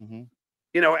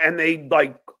 you know, and they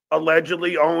like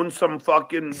allegedly own some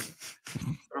fucking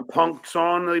punk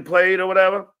song they played or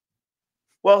whatever.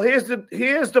 Well, here's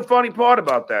the funny part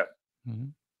about that.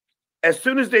 As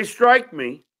soon as they strike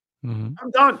me, I'm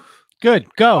done. Good.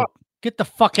 Go. Get the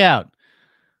fuck out.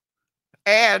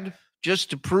 And just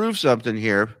to prove something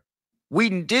here, we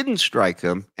didn't strike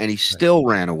him, and he still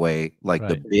ran away like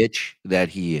the bitch that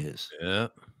he is. Yeah.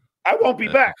 I won't be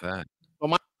back.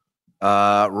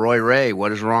 Roy Ray,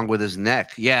 what is wrong with his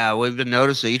neck? Yeah, we've been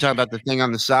noticing. You talking about the thing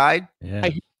on the side? Yeah.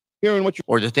 Hearing what you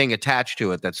or the thing attached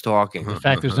to it that's talking. In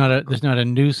fact, there's not a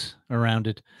noose around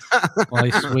it while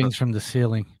he swings from the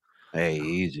ceiling. Hey,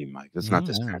 easy, Mike. That's not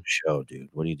this kind of show, dude.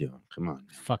 What are you doing? Come on.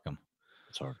 Fuck him.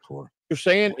 It's hardcore. You're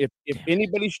saying if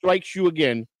anybody strikes you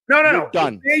again, no,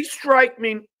 done. If they strike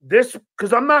me this,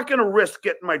 because I'm not going to risk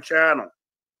getting my channel.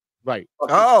 Right.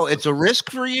 Oh, it's a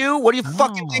risk for you? What do you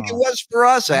fucking think it was for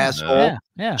us, asshole?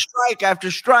 Yeah. Strike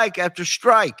after strike after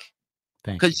strike.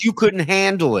 Because you couldn't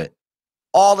handle it.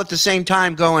 All at the same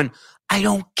time going, I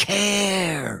don't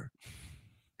care.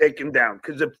 Take him down.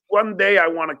 Because if one day I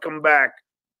want to come back,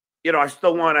 you know, I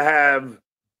still want to have,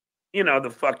 you know, the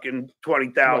fucking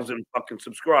 20,000 fucking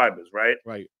subscribers, right?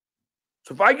 Right.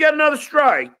 So if I get another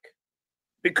strike,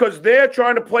 because they're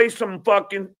trying to play some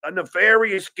fucking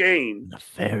nefarious game.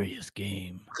 Nefarious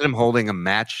game. Look at him holding a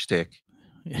matchstick.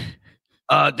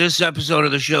 This episode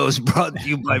of the show is brought to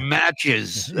you by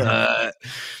matches.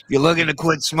 You're looking to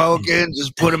quit smoking,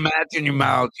 just put a match in your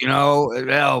mouth. You know, it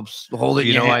helps. Hold it.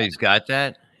 You know why he's got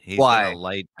that? He's gonna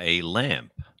light a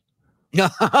lamp. No,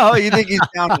 you think he's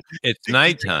down? It's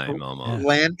nighttime almost.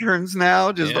 Lanterns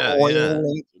now, just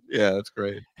oil. Yeah, that's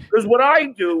great. Because what I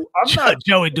do, I'm not.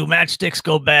 Joey, do matchsticks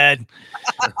go bad?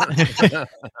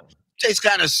 Tastes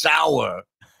kind of sour.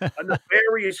 A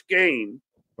nefarious game,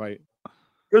 right?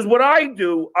 Because what I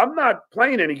do, I'm not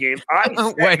playing any game.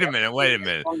 Wait a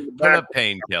minute. Put a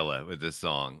Painkiller with this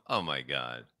song. Oh my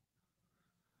god.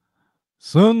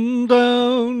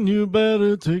 Sundown, you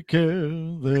better take care.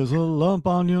 There's a lump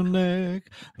on your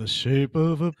neck, the shape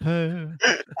of a pear.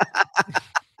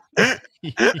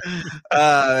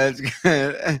 That's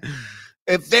good.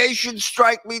 If they should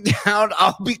strike me down,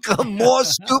 I'll become more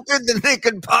stupid than they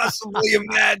could possibly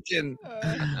imagine.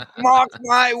 Mark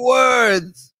my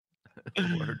words.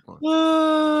 I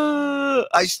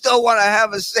still want to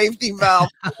have a safety valve.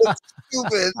 It's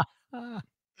stupid.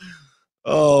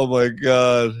 Oh my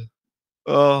god.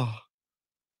 Oh.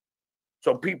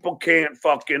 So people can't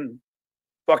fucking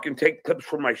take clips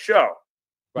from my show.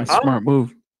 Right. Smart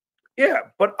move. Yeah,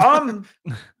 but I'm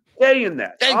saying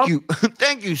that. Thank you.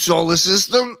 Thank you, Solar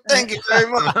System. Thank you very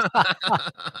much.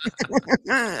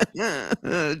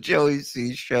 Joey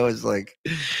C's show is like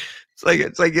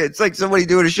it's like somebody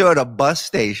doing a show at a bus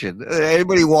station.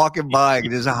 Anybody walking by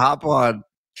can just hop on.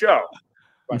 Show.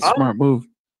 Smart move.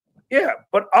 Yeah,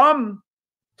 but I'm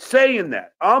saying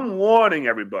that. I'm warning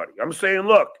everybody. I'm saying,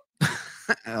 look.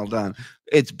 Hold on.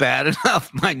 It's bad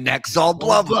enough. My neck's all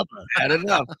blubber. Bad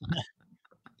enough.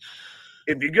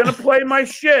 If you're gonna play my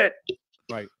shit,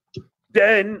 right,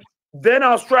 then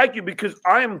I'll strike you because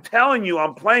I am telling you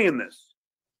I'm playing this.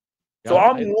 So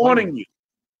I'm warning you.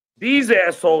 These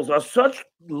assholes are such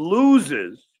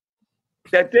losers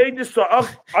that they just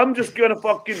I'm just gonna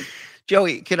fucking.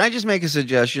 Joey, can I just make a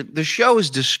suggestion? The show is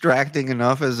distracting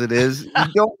enough as it is.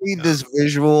 You don't need this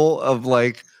visual of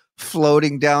like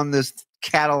floating down this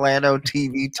Catalano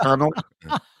TV tunnel.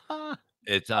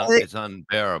 It's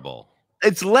unbearable.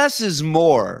 It's less is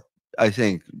more, I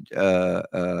think,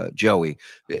 Joey.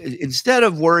 Instead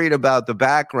of worried about the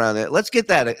background, let's get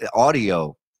that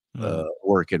audio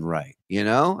working right. You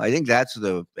know, I think that's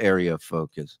the area of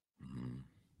focus.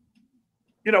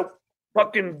 You know,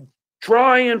 fucking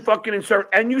try and fucking insert.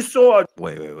 And you saw.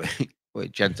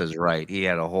 Wait, Genta's right. He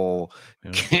had a whole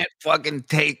can't fucking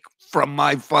take from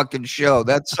my fucking show.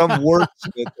 That's some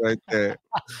wordsmith right there.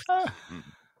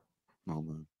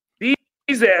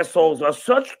 These assholes are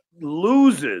such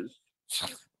losers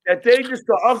that they just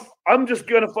go, oh, I'm just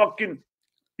gonna fucking,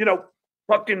 you know,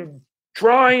 fucking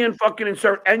try and fucking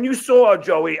insert. And you saw,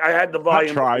 Joey, I had the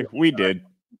volume. We did.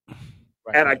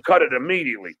 And I cut it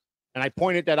immediately. And I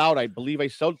pointed that out. I believe I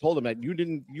told them that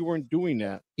you weren't doing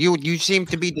that. You seem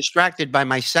to be distracted by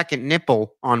my second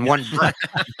nipple on one breast.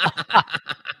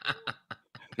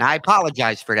 Now, I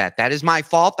apologize for that. That is my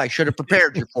fault. I should have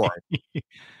prepared you for it.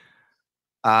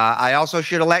 I also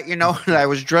should have let you know that I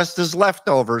was dressed as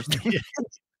leftovers.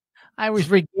 I was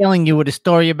regaling you with a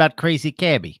story about Crazy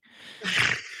Cabby.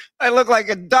 I look like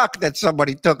a duck that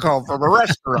somebody took home from a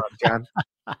restaurant, John.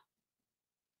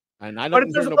 And I But don't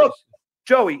it doesn't nobody- look,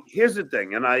 Joey, here's the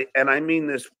thing, and I mean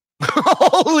this.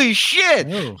 Holy shit!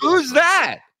 Ooh. Who's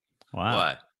that?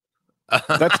 Wow.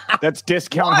 What? That's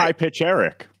discount high pitch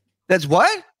Eric. That's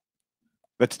what?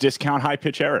 That's discount high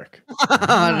pitch Eric.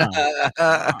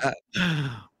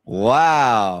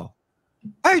 Wow.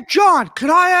 Hey, John, can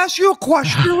I ask you a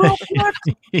question real quick?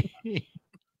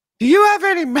 Do you have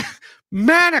any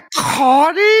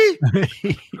manicotti?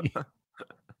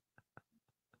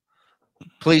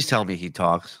 Please tell me he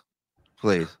talks.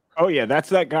 Please. Oh, yeah. That's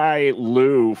that guy,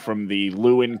 Lou, from the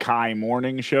Lou and Kai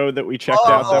morning show that we checked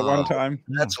out that one time.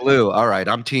 That's Lou. All right.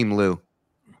 I'm Team Lou.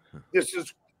 This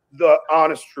is the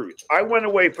honest truth. I went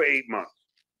away for 8 months.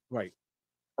 Right.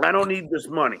 I don't need this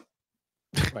money.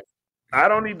 Right. I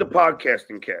don't need the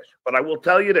podcasting cash. But I will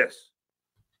tell you this.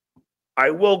 I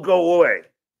will go away.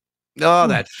 Oh,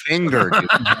 that finger, dude.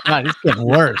 God, it's getting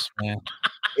worse, man.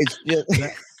 It's just...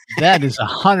 That is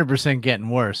 100% getting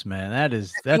worse, man.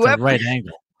 That's a right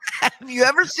angle. Have you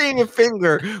ever seen a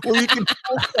finger where you can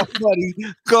tell somebody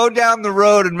go down the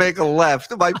road and make a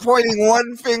left by pointing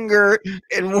one finger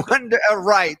in one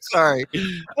right? Sorry.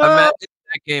 Imagine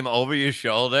that came over your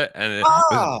shoulder and it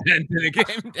was and it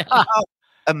came down.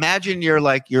 Imagine you're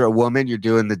a woman, you're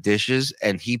doing the dishes,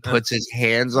 and he puts his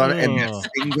hands on it, and that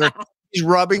finger, he's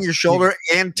rubbing your shoulder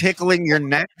and tickling your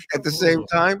neck at the same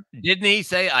time. Didn't he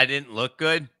say I didn't look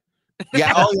good?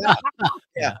 Yeah. Oh, yeah.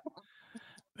 Yeah.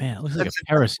 Man, it looks like a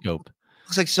periscope.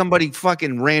 Looks like somebody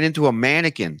fucking ran into a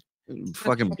mannequin and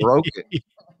fucking broke it.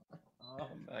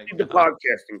 I need the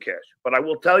podcasting cash. But I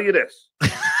will tell you this.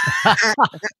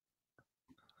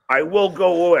 I will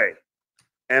go away.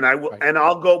 And I will, and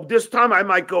I'll go. This time, I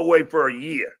might go away for a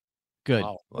year. Good.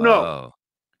 No.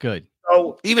 Good.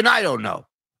 So even I don't know.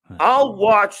 I'll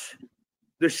watch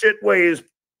the shitways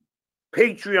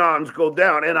Patreons go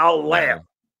down, and I'll laugh.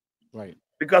 Right.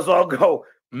 Because I'll go.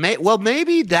 Well,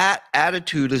 maybe that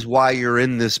attitude is why you're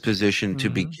in this position to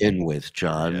begin with,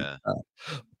 John.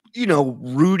 Yeah.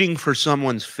 Rooting for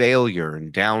someone's failure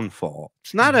and downfall.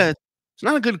 It's not a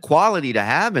good quality to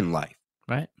have in life.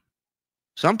 Right.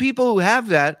 Some people who have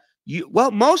that,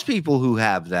 most people who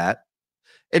have that,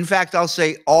 in fact, I'll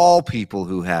say all people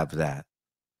who have that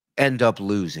end up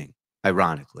losing,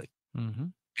 ironically.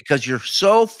 Because you're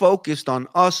so focused on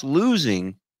us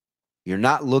losing, you're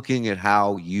not looking at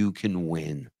how you can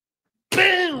win.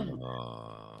 Boom!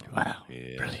 Wow.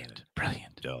 Yeah.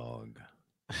 Brilliant. Dog.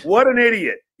 What an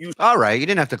idiot. You All right. You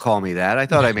didn't have to call me that. I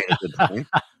thought I made a good point.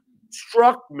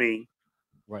 struck me.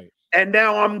 Right. And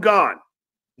now I'm gone.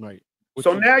 Right.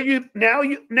 So now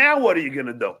what are you going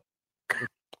to do?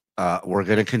 We're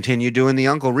going to continue doing the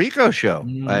Uncle Rico show.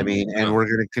 I mean, and we're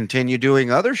going to continue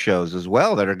doing other shows as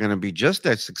well that are going to be just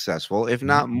as successful, if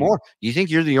not more. You think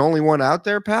you're the only one out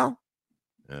there, pal?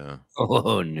 Yeah.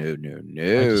 Oh, no.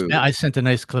 I sent a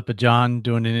nice clip of John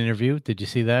doing an interview. Did you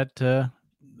see that? I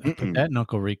put that in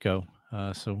Uncle Rico.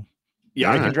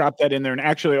 Yeah, I can drop that in there. And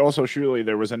actually, also, surely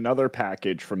there was another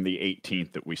package from the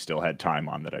 18th that we still had time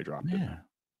on that I dropped in there.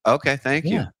 Okay, thank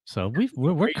you. So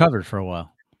we're covered for a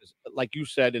while. Like you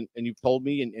said, and you've told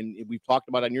me, and we've talked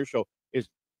about on your show, is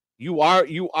you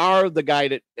are the guy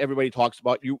that everybody talks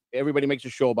about. Everybody makes a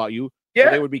show about you. Yeah.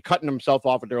 So they would be cutting themselves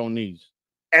off at their own knees.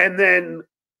 And then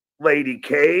Lady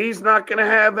K's not going to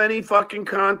have any fucking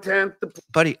content.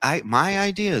 Buddy, my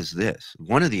idea is this.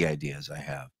 One of the ideas I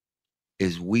have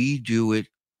is we do it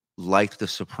like The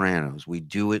Sopranos. We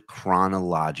do it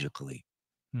chronologically.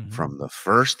 from the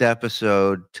first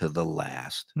episode to the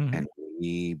last, Mhm. and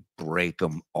we break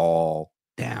them all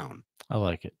down. I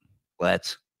like it.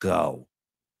 Let's go.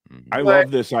 I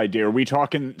love this idea. Are we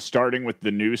talking starting with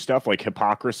the new stuff like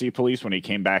Hypocrisy Police when he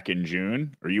came back in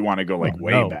June? Or you want to go like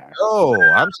way back? Oh,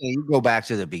 I'm saying you go back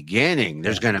to the beginning.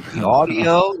 There's going to be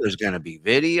audio. There's going to be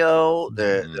video.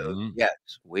 Yes,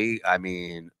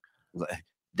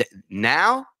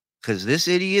 now, because this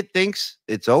idiot thinks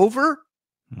it's over,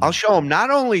 I'll show him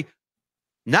not only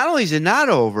is it not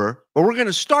over, but we're going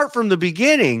to start from the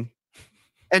beginning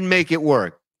and make it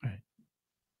work.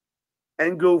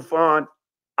 And goof on.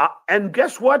 And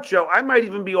guess what, Joe? I might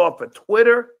even be off of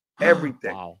Twitter,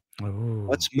 everything. Wow.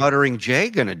 What's Muttering Jay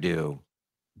going to do?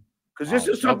 Because this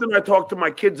is something I talk to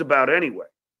my kids about anyway.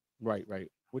 Right.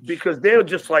 Because they're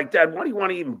just like, Dad, why do you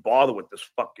want to even bother with this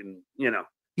fucking,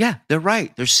 Yeah, they're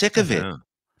right. They're sick of it.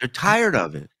 They're tired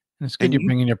of it. And it's good you're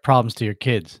bringing your problems to your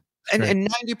kids. And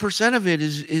 90% of it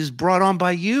is brought on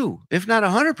by you, if not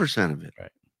 100% of it.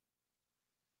 Right.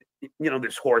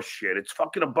 This horse shit. It's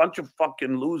fucking a bunch of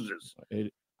fucking losers.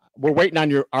 We're waiting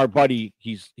on our buddy.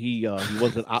 He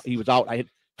wasn't out. He was out.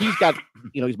 He's got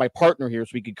he's my partner here,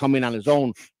 so he could come in on his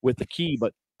own with the key.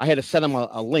 But I had to send him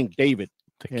a link, David.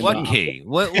 What key?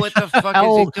 What the fuck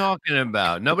is he talking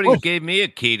about? Nobody gave me a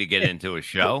key to get into a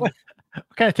show. What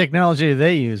kind of technology are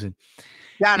they using?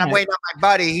 John, I'm waiting on my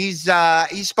buddy. He's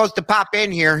supposed to pop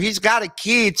in here. He's got a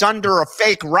key. It's under a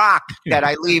fake rock that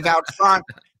I leave out front.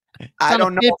 I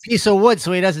don't know. A piece of wood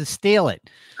so he doesn't steal it.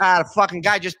 The fucking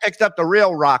guy just picked up the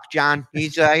real rock, John.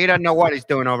 He's he doesn't know what he's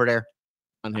doing over there.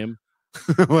 On him.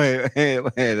 wait.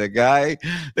 The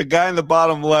guy in the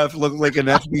bottom left looked like an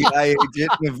FBI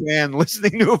agent in a van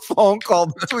listening to a phone call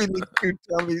between the two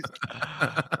dummies.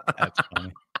 That's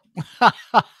funny.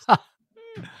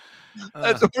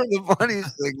 That's one of the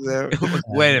funniest things there.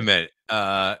 Wait a minute.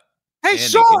 Hey, Andy,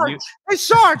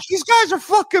 Sarge, these guys are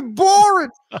fucking boring.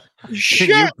 Can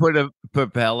you put a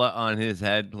propeller on his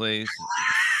head, please?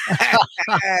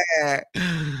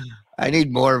 I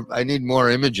need more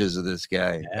images of this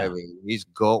guy. Yeah. I mean, he's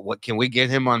gold. What can we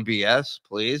get him on BS,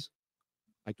 please?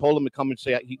 I told him to come and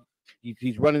say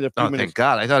he's running the few minutes. Thank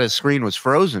God. I thought his screen was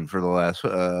frozen for the last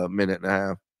minute and a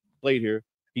half. Played here.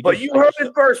 But you heard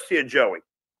it first here, Joey.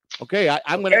 Okay,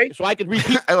 I'm gonna so I can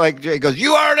repeat. I like Jay goes,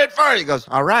 you heard it first. He goes,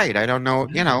 all right. I don't know,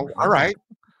 all right.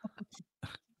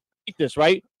 This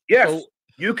right? Yes, so,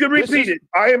 you can repeat it.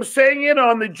 I am saying it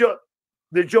on the Joey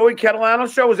Catalano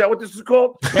show. Is that what this is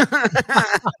called? What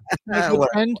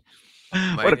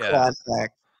a class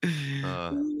act.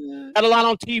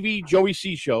 Catalano TV, Joey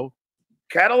C show.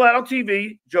 Catalano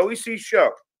TV, Joey C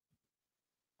show.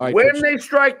 Right, when they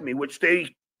strike me, which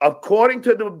they, according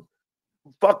to the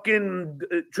fucking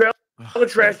trailer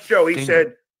trash show, he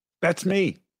said, "That's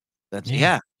me." That's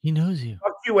he knows you.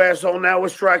 Fuck you, asshole. Now we're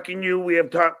striking you. We have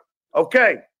time.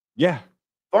 Okay. Yeah.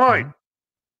 Fine.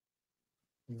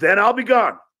 Then I'll be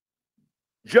gone.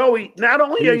 Joey, not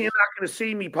only are you not going to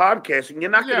see me podcasting,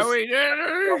 you're not going to Joey, not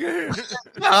only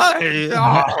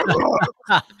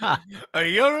are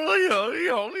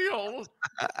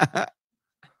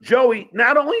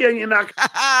you not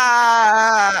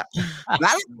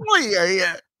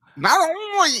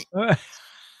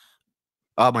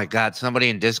Oh my God, somebody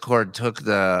in Discord took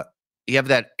you have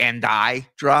that "and I"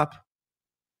 drop?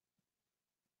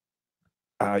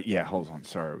 Yeah, hold on.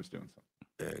 Sorry, I was doing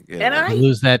something. And I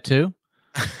lose that too.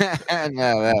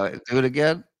 No, do it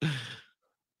again.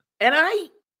 And I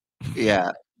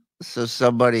Yeah. So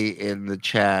somebody in the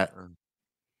chat,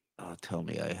 tell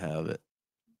me I have it.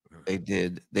 They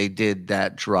did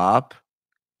that drop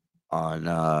on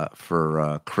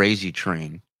for Crazy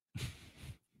Train.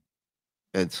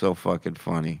 It's so fucking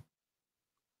funny.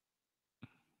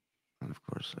 And of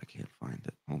course I can't find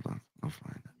it. Hold on, I'll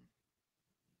find it.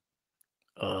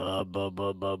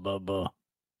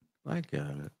 I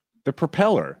got it. The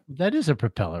propeller. That is a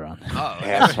propeller on there. Oh,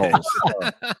 assholes.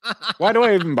 Why do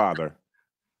I even bother?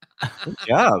 Good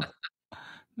job.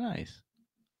 Nice.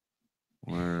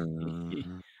 The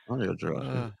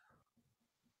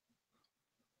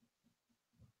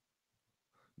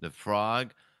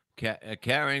frog,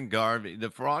 Karen Garvey.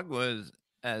 The frog was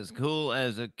as cool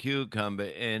as a cucumber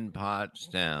in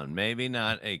Pottstown. Maybe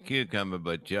not a cucumber,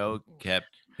 but Joe kept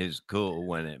his cool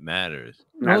when it matters.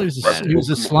 Well, he was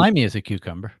as slimy as a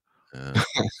cucumber.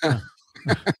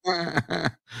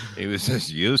 He was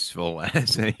as useful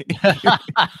as a.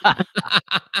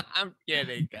 I'm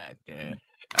kidding, goddamn.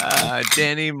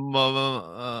 Danny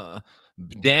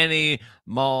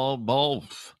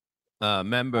Malbolf,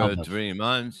 member of 3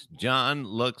 months. John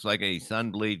looks like a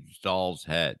sun-bleached doll's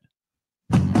head.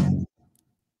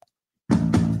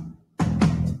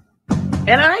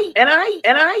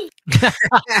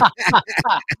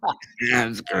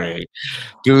 That's great.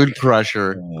 Dude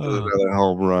crusher. Another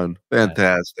home run.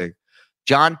 Fantastic.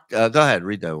 John, go ahead.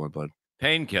 Read that one, bud.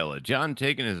 Painkiller. John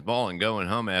taking his ball and going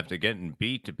home after getting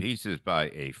beat to pieces by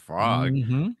a frog.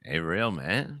 A real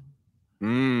man?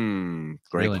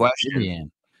 Great Really question.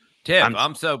 Vivian. Tip,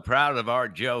 I'm so proud of our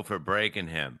Joe for breaking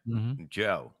him.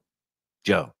 Joe.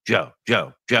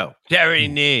 Terry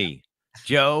Nee.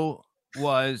 Joe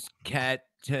was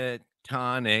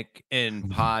catatonic in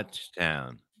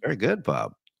Pottstown. Very good,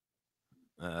 Bob.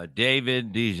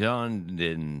 David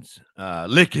Desjardins.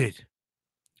 Lick it.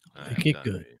 Lick it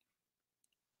good.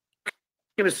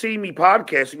 You're going to see me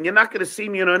podcasting. You're not going to see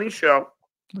me on any show.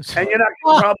 And you're not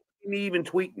going to probably see me even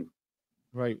tweeting.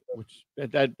 Right. Which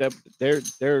they're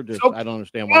just, So, I don't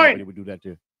understand why fine. anybody would do that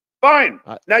too. Fine.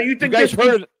 Now you think you guys this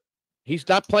heard? He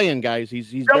stopped playing, guys.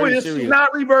 He's Joey, very this serious. is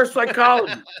not reverse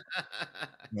psychology.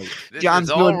 This John's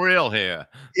is all doing- real here.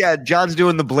 Yeah, John's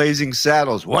doing the blazing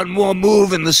saddles. One more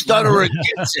move and the Stuttering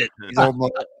gets it. He's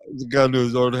almost the gun to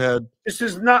his own head. This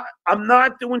is not. I'm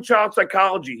not doing child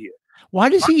psychology here. Why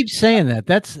does he keep saying that?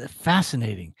 That's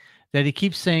fascinating. That he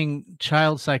keeps saying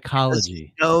child psychology.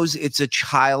 He knows it's a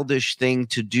childish thing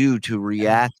to do to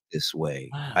react this way.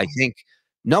 Wow. I think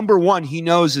number one, he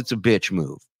knows it's a bitch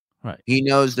move. Right. He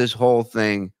knows this whole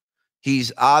thing. He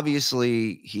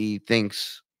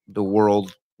thinks the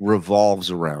world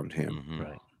revolves around him.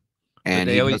 Right. And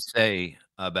But they he always does- say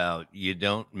about you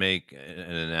don't make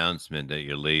an announcement that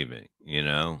you're leaving, you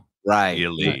know? right.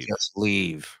 You leave. Just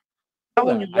leave. I'm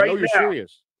telling you I know right you're now,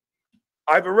 serious.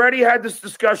 I've already had this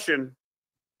discussion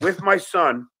with my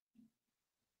son,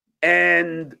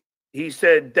 and he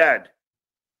said, "Dad,"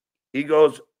 he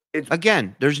goes, "It's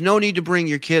Again, there's no need to bring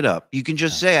your kid up. You can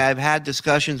just say, I've had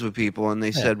discussions with people and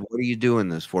they said, what are you doing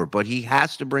this for? But he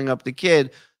has to bring up the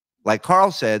kid, like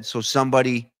Carl said, so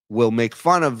somebody will make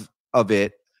fun of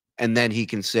it. And then he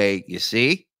can say, you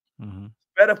see?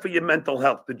 better for your mental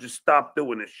health to just stop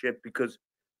doing this shit because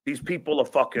these people are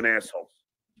fucking assholes."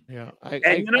 Yeah.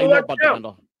 And you know I what, about Joe? the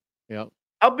bundle. Yeah.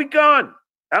 I'll be gone.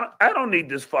 I don't need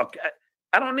this fuck.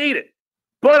 I don't need it.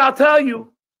 But I'll tell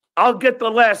you, I'll get the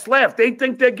last laugh. They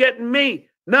think they're getting me.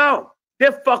 No,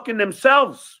 they're fucking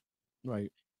themselves.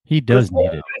 Right. He does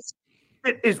need it.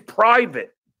 It is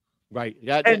private. Right.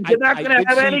 Yeah. And you're not going to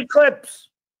have any clips.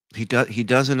 He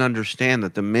doesn't understand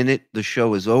that the minute the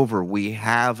show is over, we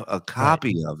have a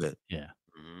copy of it. Yeah.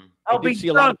 I'll I be did see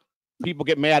a lot done. of people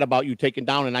get mad about you taking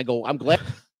down, and I go, I'm glad.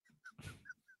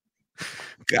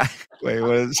 Wait,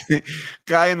 what is it?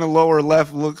 Guy in the lower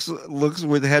left looks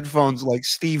with headphones like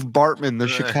Steve Bartman, the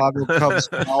Chicago Cubs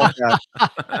ball guy.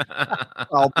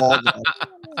 Ball guy.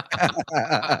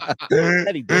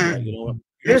 He did that, you know.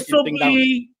 This will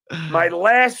be my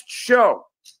last show.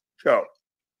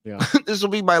 Yeah. This will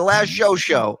be my last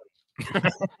show.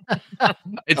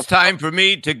 It's time for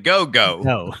me to go.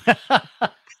 No.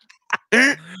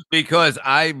 Because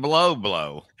I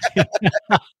blow.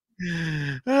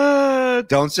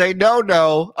 Don't say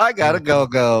no. I gotta go.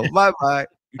 Bye.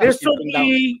 This will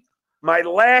be my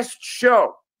last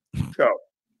show.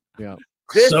 Yeah.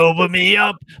 Sober me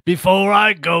up before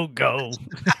I go.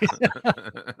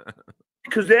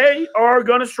 Because they are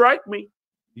going to strike me.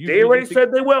 They already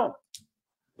said they will.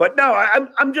 But no,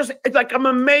 I'm just, it's like I'm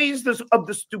amazed of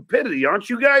the stupidity, aren't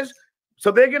you guys?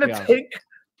 So they're going to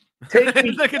take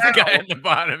me Look at the guy at the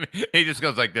bottom. He just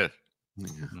goes like this.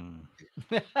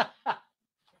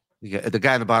 The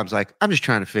guy in the bottom's like, I'm just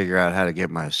trying to figure out how to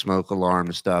get my smoke alarm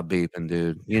to stop beeping,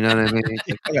 dude. You know what I mean?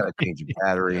 Like, I gotta change a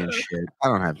battery and shit. I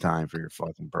don't have time for your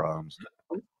fucking problems.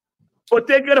 But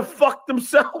they're going to fuck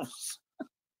themselves.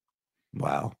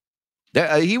 Wow.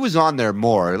 He was on there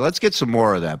more. Let's get some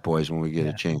more of that, boys, when we get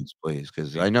a chance, please.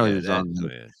 Because I know he was on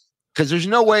there. Because there's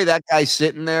no way that guy's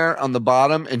sitting there on the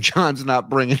bottom and John's not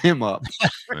bringing him up.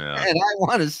 Yeah. And I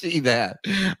want to see that.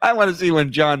 I want to see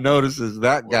when John notices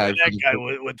that guy. That guy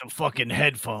with the fucking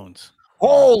headphones.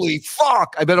 Holy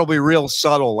fuck. I bet it'll be real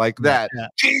subtle like that. Yeah.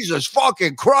 Jesus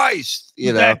fucking Christ.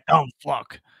 You know? That dumb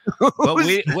fuck. But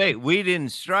we didn't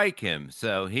strike him,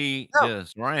 so he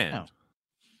just ran. No.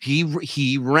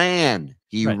 He ran.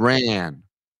 He ran.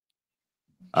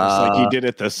 Just like he did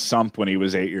at the sump when he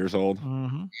was 8 years old.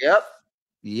 Yep.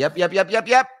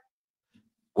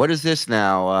 What is this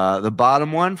now? The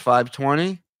bottom one,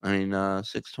 520?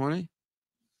 620?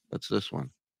 What's this one?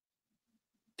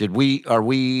 Are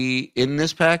we in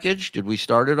this package? Did we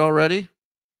start it already?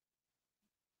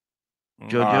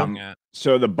 Jojo?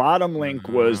 So the bottom link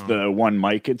was the one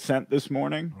Mike had sent this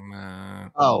morning.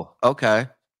 Oh, okay.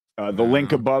 The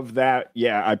link above that,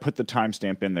 I put the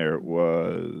timestamp in there. It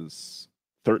was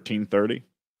 13:30.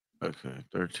 Okay,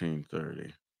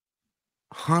 13:30.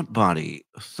 Hot body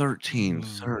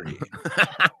 13:30.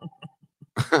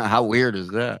 How weird is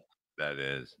that? That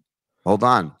is. Hold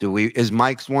on. Is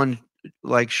Mike's one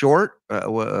like short?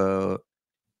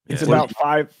 It's about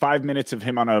 5 minutes of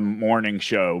him on a morning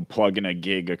show plugging a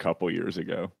gig a couple years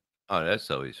ago. Oh,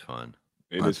 that's always fun.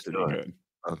 It is pretty good.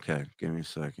 Okay, give me a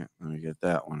second. Let me get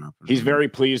that one up. He's very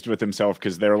pleased with himself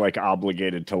because they're like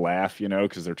obligated to laugh,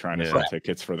 because they're trying to sell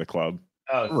tickets for the club.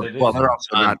 Oh, so well, they're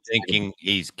also not thinking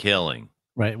he's killing.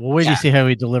 Right. Well, wait till you see how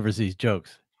he delivers these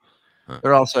jokes.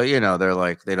 They're also, they're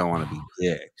like they don't want to be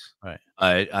dicks. Right.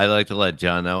 I like to let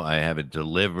John know I have a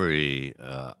delivery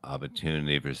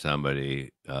opportunity for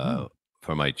somebody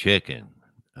for my chicken.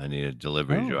 I need a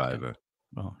delivery driver.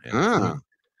 Oh, yeah.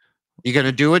 You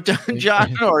gonna do it,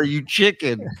 John, or are you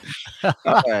chicken?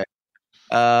 Okay.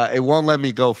 It won't let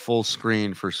me go full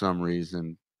screen for some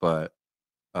reason, but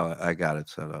I got it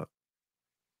set up.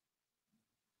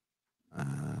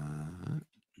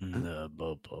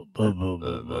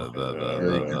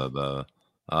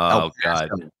 Oh God.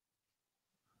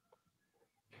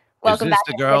 Welcome is this back,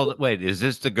 the girl? Wait, is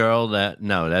this the girl that?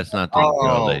 No, that's not the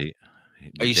girl that he.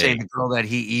 Are you saying the girl that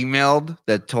he emailed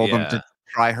that told him to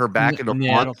try her back in a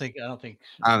month? I don't think. I don't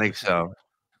think so.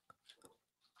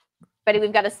 Buddy,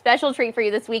 we've got a special treat for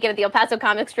you this weekend at the El Paso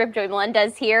Comic Strip. Joey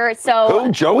Melendez here. So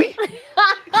who, Joey?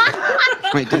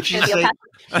 Wait, did she say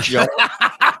Joey?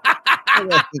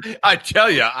 I tell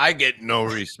you, I get no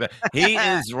respect. He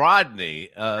is Rodney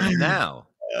now.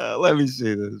 Let me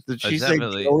see this. Did she say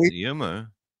Joey? Humor.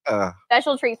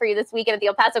 Special treat for you this weekend at the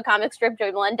El Paso Comic Strip.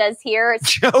 Joey Melendez here.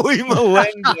 Joey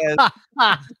Melendez.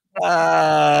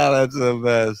 That's the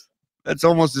best. That's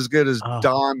almost as good as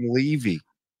Don Levy.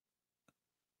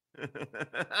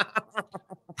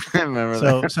 I remember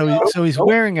that. So he's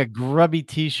wearing a grubby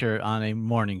T-shirt on a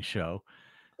morning show.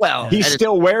 Well, he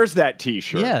still wears that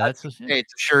T-shirt. Yeah, it's a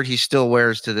shirt he still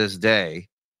wears to this day.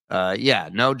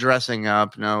 No dressing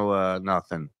up, no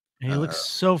nothing. He looks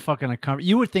so fucking uncomfortable.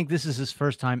 You would think this is his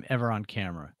first time ever on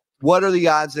camera. What are the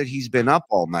odds that he's been up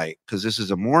all night? Because this is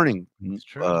a morning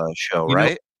show,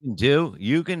 right?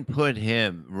 You can put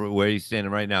him where he's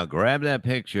standing right now. Grab that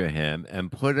picture of him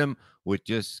and put him with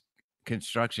just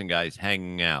construction guys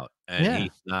hanging out, and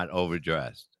he's not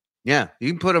overdressed. Yeah,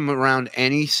 you can put him around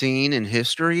any scene in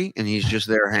history, and he's just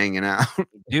there hanging out.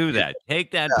 Do that. Take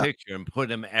that picture and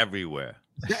put him everywhere.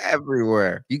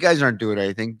 Everywhere. You guys aren't doing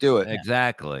anything. Do it.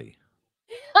 Exactly.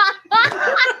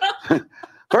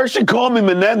 First you call me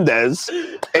Menendez.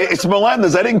 It's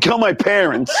Melendez. I didn't kill my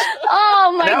parents.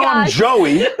 Oh my god! Now I'm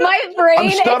Joey. My brain. I'm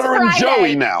Stuttering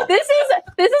Joey now. This is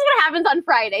what happens on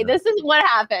Friday. This is what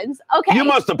happens. Okay. You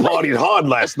must have partied hard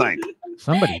last night.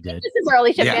 Somebody did. This is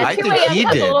early shift. Yeah, I 2 think a.m. he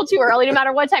That's did. a little too early, no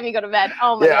matter what time you go to bed.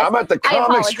 Oh my Yeah, I'm at the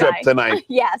comic strip tonight.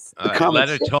 Yes. Let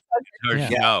her talk her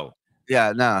show.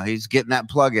 Yeah, no, he's getting that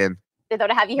plug in. Though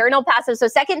to have you here in El Paso. So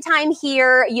second time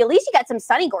here. At least you got some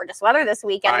sunny, gorgeous weather this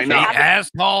weekend. I know. The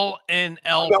asshole in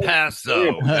El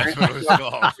Paso. That's what it was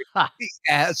called. The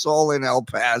asshole in El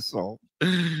Paso.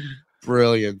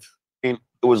 Brilliant. It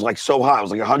was like so hot. It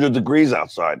was like 100 degrees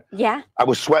outside. Yeah. I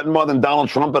was sweating more than Donald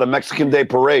Trump at a Mexican Day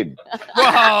parade.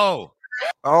 Whoa.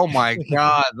 Oh my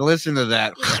God. Listen to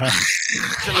that.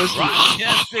 Rochester,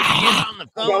 get on the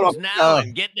phones now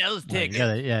and get those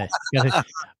tickets.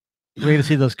 We're going to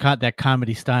see that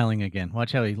comedy styling again.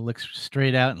 Watch how he looks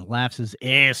straight out and laughs his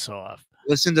ass off.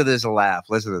 Listen to this laugh.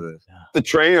 Listen to this. The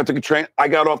train, I took a train. I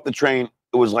got off the train.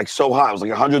 It was like so hot. It was like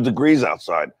 100 degrees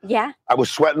outside. Yeah. I was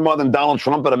sweating more than Donald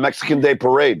Trump at a Mexican Day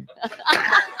parade.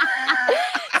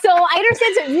 So I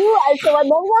understand. So I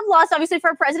know love lost, obviously,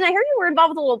 for president. I heard you were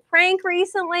involved with a little prank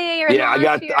recently. Yeah,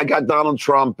 I got Donald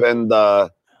Trump and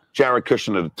Jared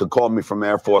Kushner to call me from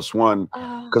Air Force One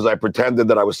because I pretended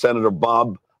that I was Senator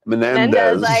Bob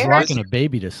Menendez. He's rocking a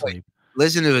baby to sleep.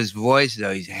 Listen to his voice,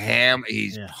 though. He's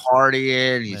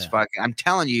partying. He's fucking. I'm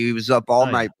telling you, he was up all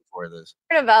night before this.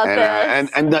 About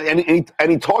this.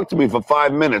 And he talked to me for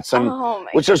 5 minutes, and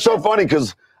which is so funny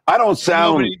because I don't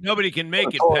sound. Nobody can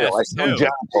make it I past sound two.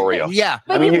 janitorial. Yeah,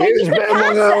 I mean, you hear his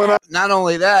band going on. Not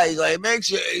only that, he's like,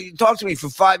 he talked to me for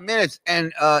 5 minutes,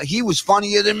 and he was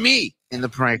funnier than me in the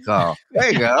prank call.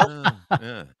 There you go.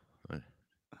 Yeah.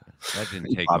 That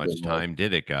didn't take much time,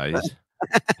 did it, guys?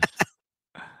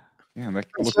 Yeah, that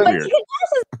looks But weird. you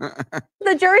can pass as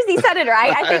the Jersey senator.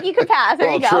 I think you could pass.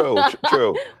 There you go.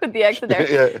 True. With the exit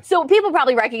there. Yeah. So people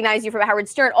probably recognize you from Howard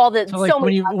Stern.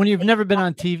 When you've never been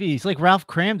on TV, he's like Ralph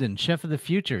Cramden, chef of the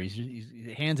future. He's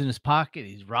hands in his pocket.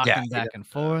 He's rocking back and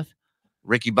forth.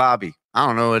 Ricky Bobby. I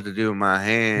don't know what to do with my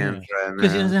hands right now.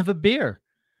 Because he doesn't have a beer.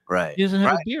 Right. He doesn't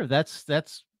have a beer. That's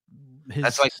his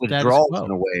That's like status withdrawals quo.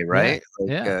 in a way, right?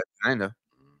 Yeah. Kind of.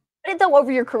 What though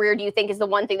over your career do you think is the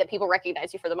one thing that people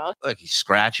recognize you for the most? Look, he's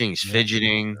scratching, he's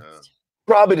fidgeting.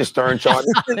 Probably the Stern Show.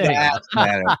 That's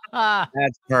better.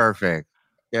 That's perfect.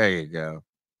 There you go.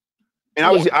 And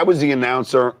I was the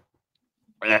announcer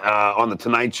on the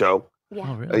Tonight Show. Yeah.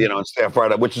 Oh, really? On Staff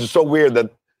Friday, which is so weird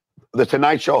that the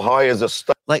Tonight Show hires a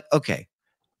like, okay.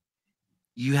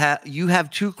 You have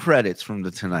 2 credits from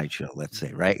the Tonight Show, let's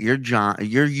say, right? You're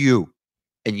you,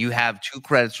 and you have 2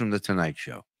 credits from the Tonight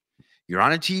Show. You're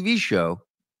on a TV show,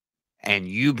 and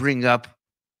you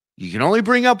can only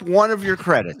bring up one of your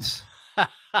credits.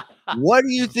 What do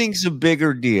you think's a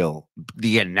bigger deal?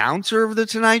 The announcer of the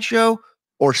Tonight Show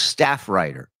or staff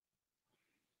writer?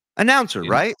 Announcer,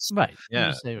 right? Right.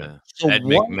 Yeah. So Ed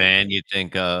McMahon, you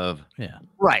think of. Yeah.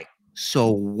 Right.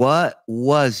 So what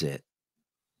was it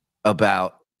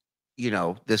about,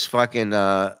 this fucking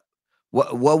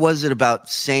what was it about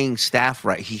saying staff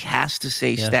right? He has to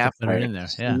say staff right in there.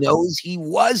 Yeah. He knows he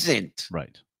wasn't.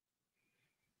 Right.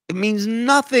 It means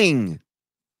nothing.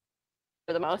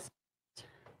 For the most.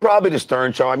 Probably the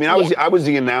Stern Show. I mean, I was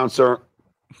the announcer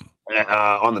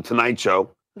on the Tonight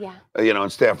Show. Yeah. On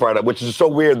Staff Friday, which is so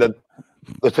weird that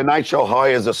the Tonight Show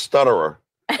hires a stutterer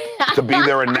to be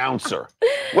their announcer.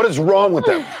 What is wrong with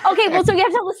them? Okay, well, so you have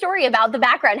to tell the story about the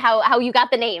background, how you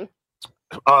got the name.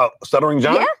 Stuttering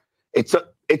John? Yeah.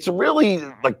 It's really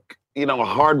like, a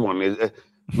hard one.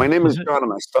 My name is John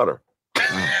and I stutter.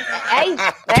 Hey.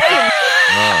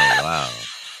 Oh, wow.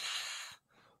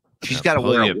 She's got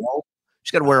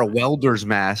to wear a welder's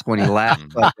mask when he laughs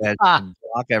like that and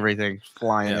block everything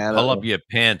flying out. Pull up your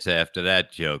pants after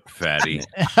that joke, fatty.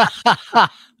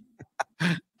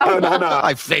 No.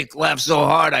 I fake laughed so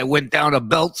hard I went down a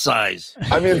belt size.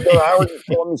 I mean, I was just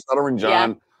calling me Stuttering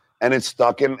John, and it's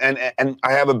stuck. And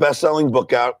I have a best-selling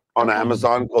book out on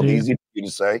Amazon called Easy for You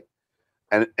to Say,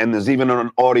 and there's even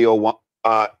an audio book.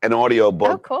 Oh,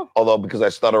 cool. Although because I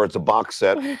stutter, it's a box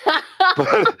set.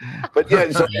 but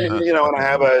yeah, so and I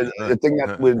have a thing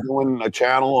that we're doing a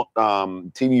channel,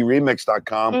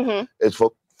 TVRemix.com. Mm-hmm. It's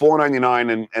for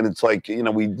 $4.99, and it's like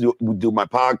we do my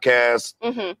podcast,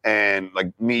 and like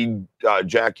me,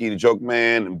 Jackie the Joke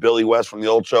Man, and Billy West from the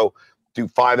old show do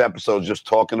 5 episodes just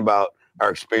talking about our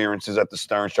experiences at the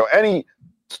Stern Show. Any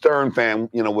Stern fan,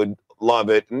 would love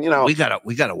it, and we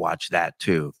gotta watch that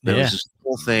too. There was this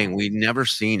whole thing we've never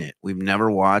seen it. We've never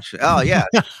watched it. Oh yeah,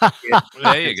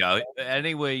 there you go.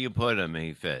 Anywhere you put him,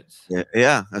 he fits.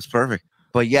 Yeah, that's perfect.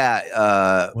 But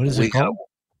yeah, what is it called?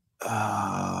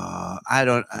 I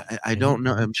don't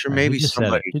know. I'm sure maybe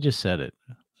somebody. He just said it.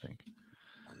 I think.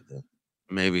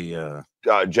 Maybe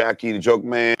Jackie the Joke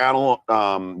Man channel,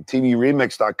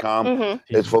 TVRemix.com.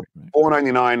 It's for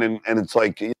 $4.99, and it's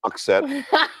like a box set.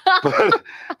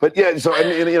 but yeah, so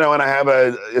and I have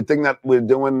a thing that we're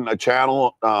doing a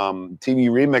channel,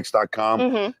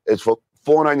 TVRemix.com. It's for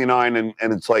 $4.99,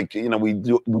 and it's like we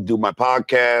do my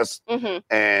podcast,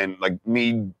 and like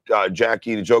me,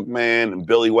 Jackie the Joke Man, and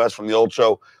Billy West from the old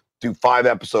show do 5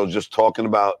 episodes just talking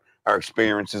about our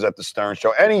experiences at the Stern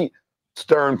Show. Any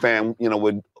Stern fan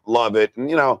would love it. And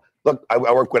look, I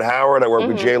work with Howard, I work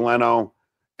with Jay Leno,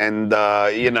 and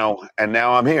and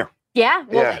now I'm here. Yeah,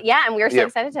 well, yeah, and we were so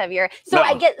excited to have you here. So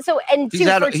I get and two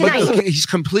for tonight. He's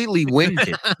completely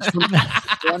winded.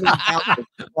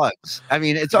 I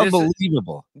mean, it's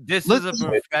unbelievable. This is a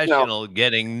professional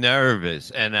getting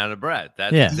nervous and out of breath.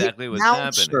 That's exactly what's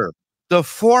happening. The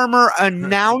former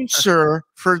announcer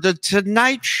for the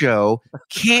Tonight Show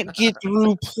can't get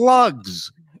through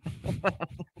plugs.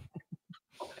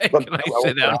 Hey, can I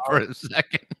sit down for a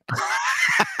second?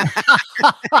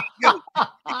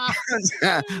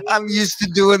 I'm used to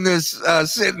doing this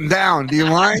sitting down. Do you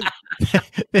mind?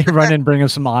 They run in, bring him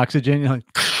some oxygen. You're like,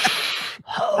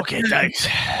 okay, thanks.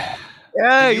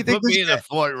 Yeah, you think put me in the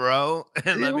 4th row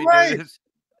and let me do this?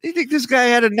 You think this guy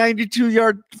had a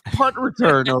 92-yard punt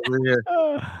return over here?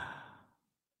 All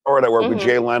right, I work with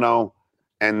Jay Leno,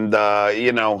 and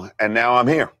and now I'm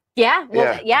here. Yeah,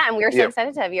 well, and we were so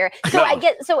excited to have you here. So and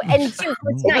two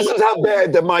for tonight. This is how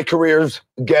bad that my career's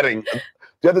getting.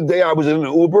 The other day I was in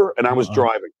an Uber and I was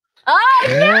driving. Oh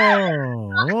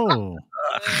no! Oh.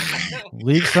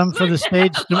 Leave some for the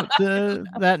stage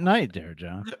that night, there,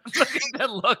 John. Look at the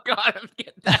look on him.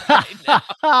 Get that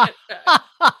right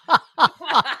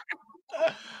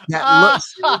now.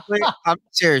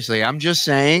 Seriously, I'm just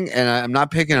saying, and I'm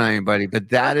not picking on anybody, but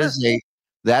that is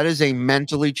a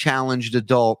mentally challenged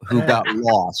adult who got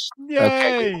lost. Yay!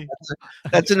 Okay?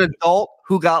 That's an adult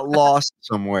who got lost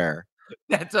somewhere.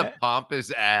 That's a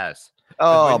pompous ass.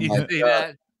 Oh, when you see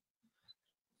that,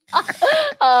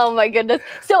 Oh my goodness.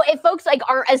 So if folks like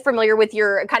aren't as familiar with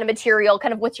your kind of material,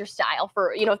 kind of what's your style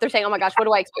for, if they're saying, oh my gosh, what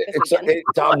do I expect this weekend?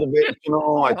 It's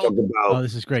observational. I talk about. Oh,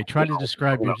 this is great. Try to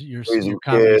describe your raising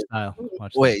comedy kids. style.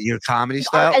 Watch Wait, this. your comedy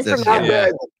style? As This-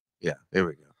 familiar. yeah, there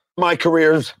we go. My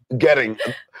career's getting.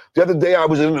 The other day I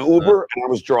was in an Uber and I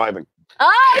was driving.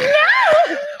 Oh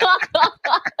no!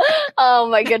 Oh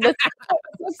my goodness.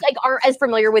 Folks like aren't as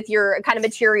familiar with your kind of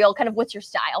material, kind of what's your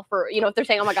style for, if they're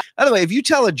saying, oh my gosh. By the way, if you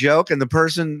tell a joke and the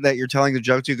person that you're telling the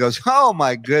joke to goes, "Oh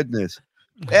my goodness,"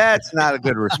 that's not a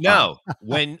good response. No,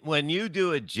 when you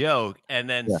do a joke and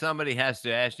then somebody has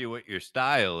to ask you what your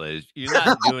style is, you're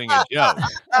not doing a joke.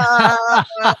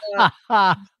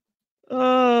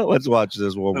 Let's watch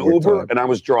this one An more Uber time. and I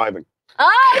was driving.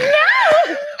 Oh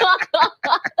no!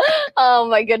 Oh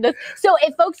my goodness. So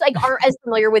if folks like aren't as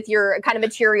familiar with your kind of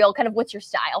material, kind of what's your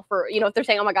style for, if they're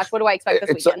saying, oh my gosh, what do I expect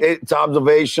this weekend? It's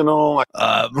observational.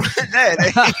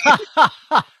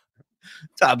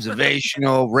 It's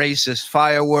observational, racist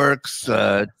fireworks,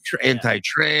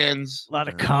 anti-trans, a lot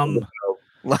of cum.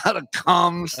 A lot of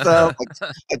cum stuff.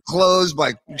 I close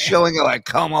by showing how I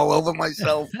cum all over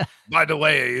myself. By the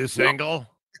way, are you single?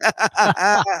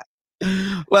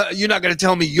 Well, you're not going to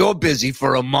tell me you're busy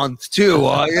for a month too,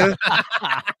 are you?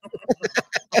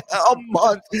 A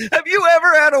month. Have you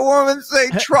ever had a woman say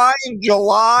try in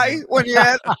July when you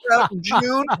had it out in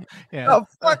June? Yeah. The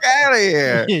fuck out of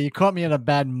here. Yeah, you caught me in a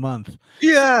bad month.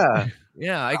 Yeah.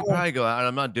 Yeah, I could probably go out.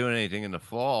 I'm not doing anything in the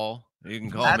fall. You can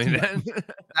call me then.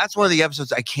 That's one of the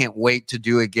episodes I can't wait to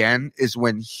do again is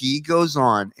when he goes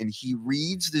on and he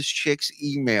reads this chick's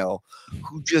email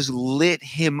who just lit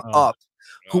him up,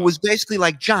 who was basically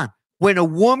like, John, when a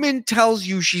woman tells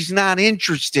you she's not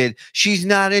interested, she's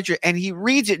not interested. And he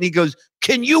reads it and he goes,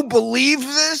 can you believe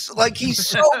this? Like he's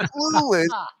so clueless.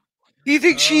 He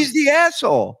thinks she's the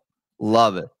asshole.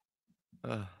 Love it.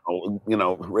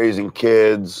 Raising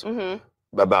kids. Mm-hmm.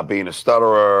 About being a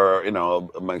stutterer,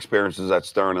 my experiences at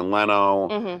Stern and Leno,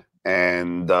 Mm-hmm.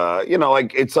 and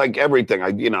it's like everything.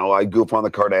 I goof on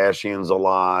the Kardashians a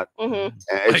lot. Mm-hmm. And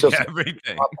it's just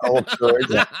everything. pop culture. It's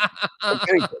like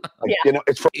anything. Like,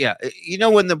 it's from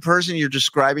when the person you're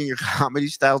describing your comedy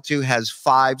style to has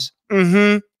fives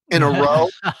in a row,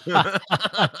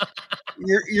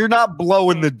 you're not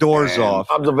blowing the doors off.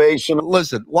 Observation.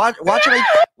 Listen, watch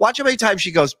how many times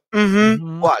she goes,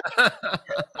 What?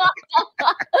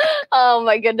 Oh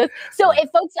my goodness. So if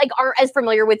folks like aren't as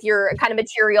familiar with your kind of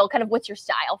material, kind of what's your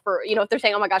style for, if they're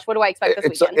saying, oh my gosh, what do I expect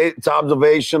this weekend? It's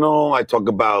observational. I talk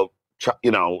about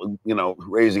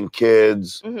raising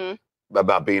kids. Mm-hmm.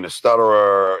 About being a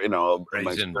stutterer,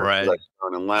 Raising bread. Like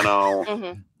Stern and Leno,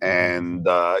 Mm-hmm. and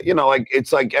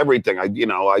it's like everything. I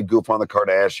goof on the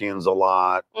Kardashians a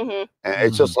lot, Mm-hmm. and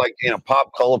it's just like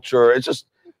pop culture. It's just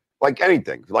like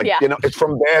anything. Like it's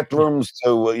from bathrooms to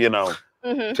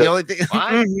Mm-hmm. The only thing,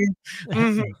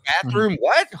 bathroom.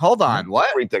 What? Hold on. What?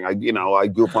 Everything. I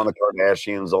goof on the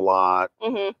Kardashians a lot,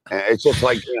 Mm-hmm. and it's just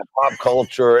like pop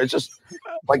culture. It's just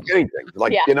like anything.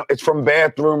 Like it's from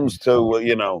bathrooms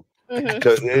to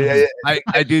Mm-hmm.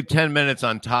 I do 10 minutes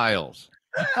on tiles.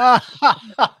 I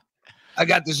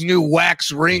got this new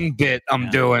wax ring bit I'm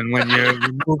doing when you're.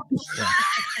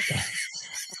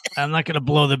 I'm not going to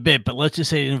blow the bit, but let's just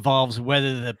say it involves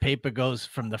whether the paper goes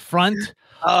from the front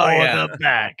or the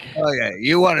back. Oh yeah,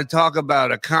 you want to talk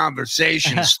about a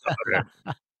conversation starter?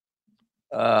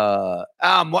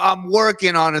 I'm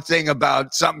working on a thing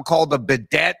about something called a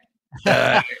bidet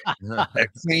that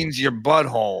cleans your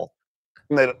butthole.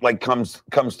 That like comes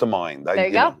to mind. There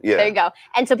you go. There you go.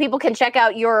 And so people can check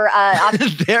out your.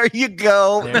 There you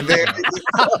go. There you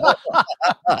go.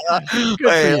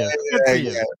 Good for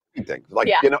you. Like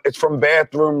it's from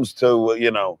bathrooms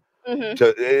to Mm-hmm.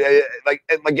 to like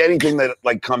anything that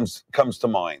like comes to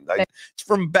mind. It's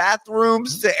from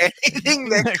bathrooms to anything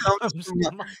that comes to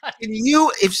mind. Can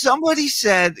you, if somebody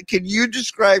said, "Can you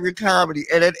describe your comedy?"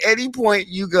 and at any point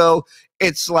you go,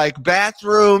 "It's like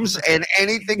bathrooms and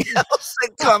anything else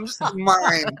that comes to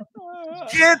mind,"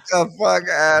 get the fuck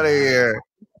out of here.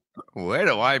 Where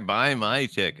do I buy my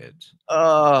tickets?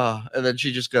 And then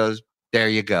she just goes, "There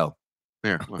you go."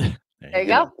 Here. There you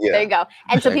go. Yeah. There you go.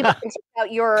 And so people can check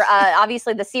out your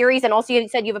obviously the series, and also you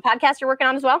said you have a podcast you're working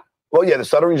on as well. Well, yeah, the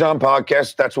Stuttering John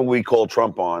podcast. That's what we call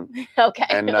Trump on. Okay.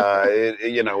 And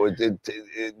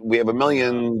we have 1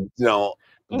 million, downloads.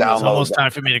 It's almost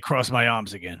time for me to cross my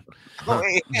arms again.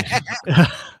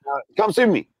 Come see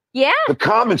me. Yeah. The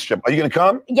comic strip. Are you gonna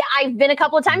come? Yeah, I've been a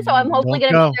couple of times, so I'm hopefully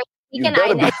going to be there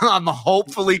this weekend. I'm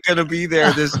hopefully going to be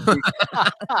there this week.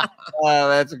 Oh,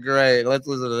 that's great. Let's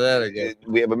listen to that again.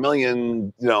 We have 1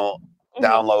 million,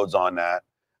 downloads on that.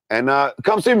 And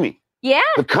come see me. Yeah.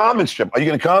 The common strip. Are you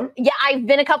going to come? Yeah, I've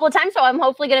been a couple of times, so I'm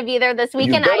hopefully going to be there this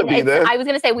weekend. better be there. I was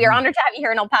going to say we are honored to have you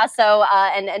here in El Paso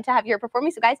and to have you here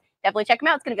performing. So guys, definitely check them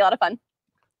out. It's going to be a lot of fun.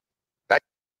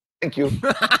 Thank you.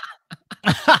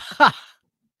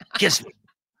 Kiss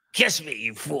me,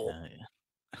 you fool.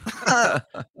 Oh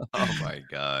my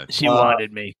God. She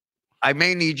wanted me. I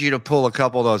may need you to pull a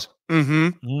couple of those.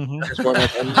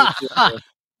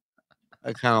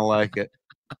 I kind of like it.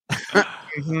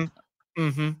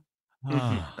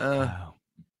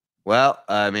 Well,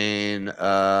 I mean,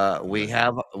 we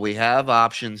have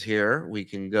options here. We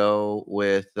can go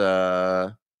with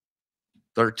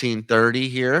 1330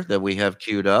 here that we have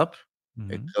queued up.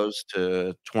 It goes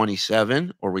to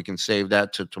 27, or we can save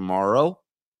that to tomorrow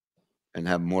and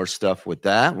have more stuff with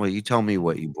that. Well, you tell me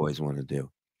what you boys want to do,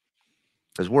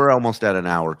 because we're almost at an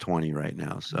hour 20 right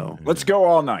now. So let's go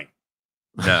all night.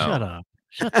 No. Shut up.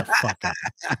 Shut the fuck up.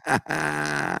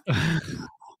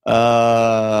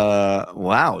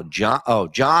 Wow.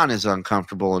 John is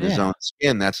uncomfortable in his own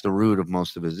skin. That's the root of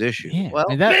most of his issues. Yeah. Well,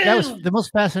 I mean, that was the most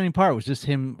fascinating part, was just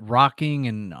him rocking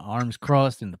and arms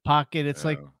crossed in the pocket. It's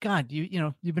like, God, you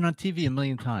know, you've been on TV a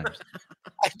million times.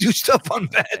 I do stuff on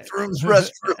bathrooms,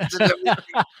 restrooms, and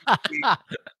everything.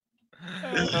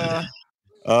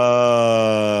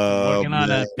 Working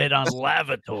on a bit on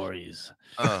lavatories.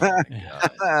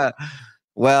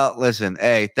 Well, listen,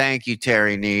 hey, thank you,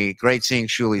 Terry Nee. Great seeing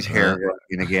Shuli's hair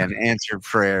working again. Answered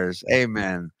prayers.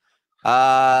 Amen.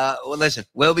 Well, listen,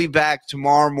 we'll be back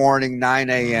tomorrow morning, 9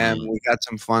 a.m. We got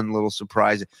some fun little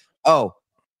surprises. Oh,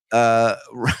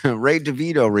 Ray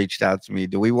DeVito reached out to me.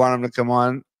 Do we want him to come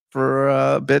on for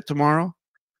a bit tomorrow?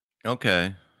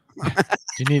 Okay.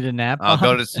 You need a nap? I'll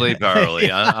go to sleep early.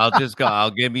 I'll just go.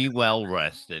 I'll get me well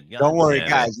rested. Don't worry,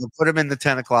 guys. We'll put him in the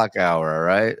 10 o'clock hour, all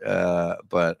right?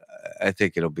 But I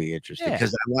think it'll be interesting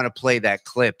because I want to play that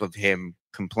clip of him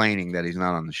complaining that he's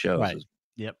not on the show. Right.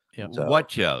 Yep. So,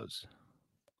 what shows?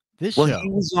 This show.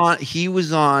 He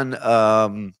was on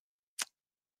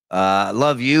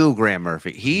Love You, Graham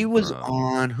Murphy. He was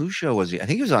on whose show was he? I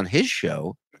think he was on his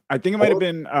show. I think it might have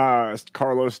been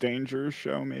Carlos Danger's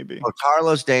show, maybe. Or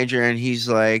Carlos Danger, and he's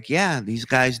like, yeah, these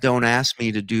guys don't ask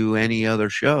me to do any other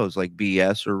shows like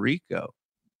BS or Rico.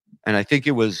 And I think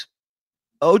it was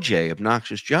OJ,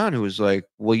 Obnoxious John, who was like,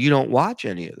 well, you don't watch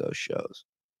any of those shows.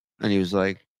 And he was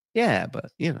like, yeah,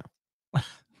 but, you know,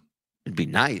 it'd be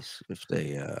nice if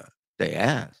they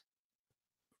asked.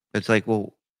 It's like,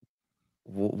 well,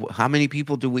 how many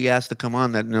people do we ask to come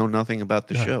on that know nothing about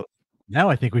the show? Now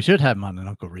I think we should have him on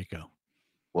Uncle Rico.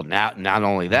 Well, now not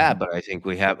only that, but I think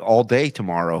we have all day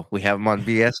tomorrow. We have him on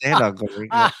BS and Uncle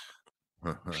Rico.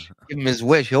 Give him his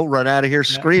wish. He'll run out of here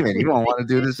screaming. He won't want to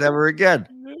do this ever again.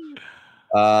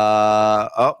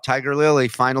 Tiger Lily,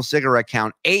 final cigarette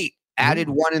count 8. Added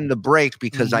one in the break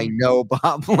because I know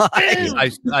Bob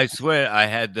lied. I swear I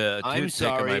had the toothpick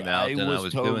in my mouth and I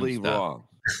was totally doing stuff. wrong.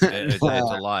 It's a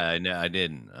lie. I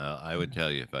didn't. I would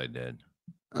tell you if I did.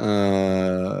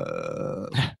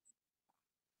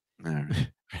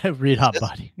 Read Hot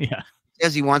Body. Yeah.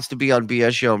 Says he wants to be on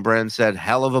BS show, and Brennan said,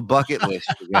 hell of a bucket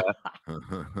list you got.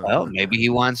 Well, maybe he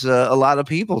wants a lot of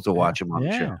people to watch him on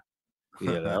the show.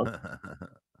 You know?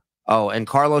 Oh, and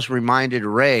Carlos reminded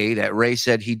Ray that Ray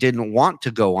said he didn't want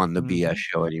to go on the BS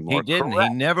show anymore. He didn't.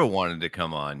 Correct. He never wanted to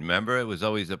come on. Remember, it was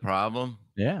always a problem.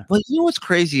 Yeah. Well, you know what's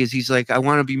crazy is he's like, I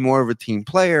want to be more of a team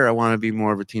player. I want to be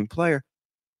more of a team player.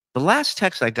 The last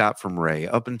text I got from Ray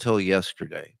up until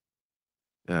yesterday,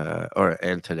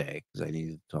 and today, because I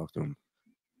needed to talk to him,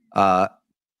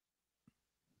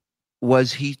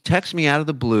 was he texted me out of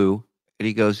the blue, and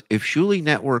he goes, if Shuli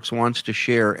Networks wants to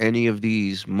share any of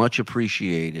these, much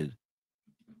appreciated.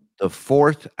 The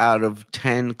 4th out of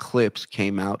 10 clips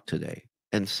came out today,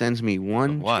 and sends me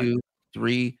 1, 2,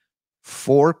 3,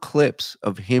 4 clips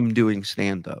of him doing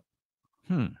stand-up.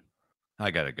 I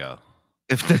gotta go.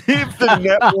 If the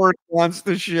network wants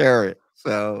to share it.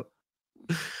 So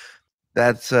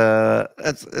that's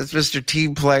Mr.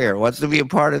 Team Player wants to be a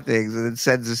part of things and then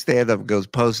sends a stand-up and goes,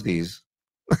 post these.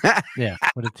 Yeah,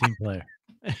 what a team player.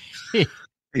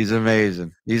 He's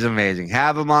amazing. He's amazing.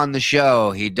 Have him on the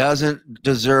show. He doesn't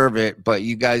deserve it, but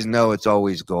you guys know it's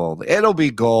always gold. It'll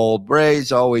be gold.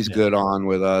 Ray's always good on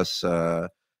with us.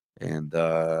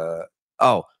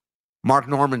 Mark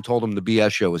Norman told him the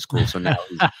BS show was cool, so now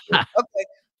he's okay.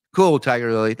 Cool,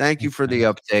 Tiger Lily. Thank you for the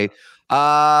update.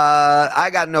 I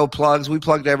got no plugs. We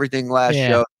plugged everything last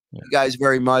show. Thank you guys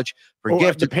very much for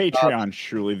gifting. The Patreon,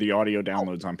 Shuli, the audio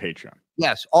downloads on Patreon.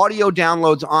 Yes, audio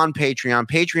downloads on Patreon,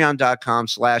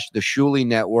 patreon.com/the Shuli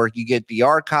Network. You get the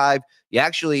archive.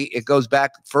 It goes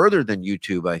back further than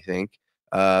YouTube, I think,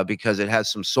 because it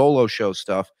has some solo show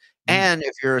stuff. And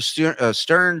if you're a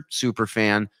Stern super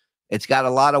fan, it's got a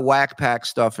lot of whack pack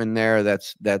stuff in there.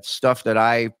 That's stuff that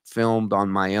I filmed on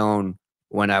my own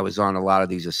when I was on a lot of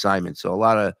these assignments. So a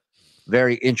lot of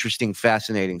very interesting,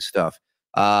 fascinating stuff.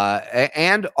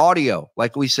 And audio,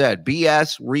 like we said,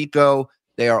 BS, Rico,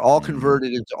 they are all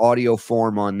converted into audio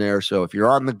form on there. So if you're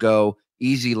on the go,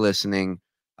 easy listening.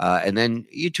 And then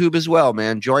YouTube as well,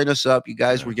 man. Join us up. You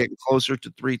guys, we're getting closer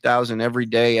to 3,000 every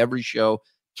day, every show.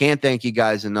 Can't thank you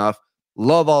guys enough.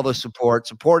 Love all the support.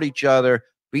 Support each other.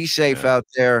 Be safe out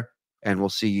there. And we'll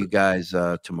see you guys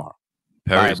tomorrow.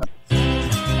 Perry's. Bye.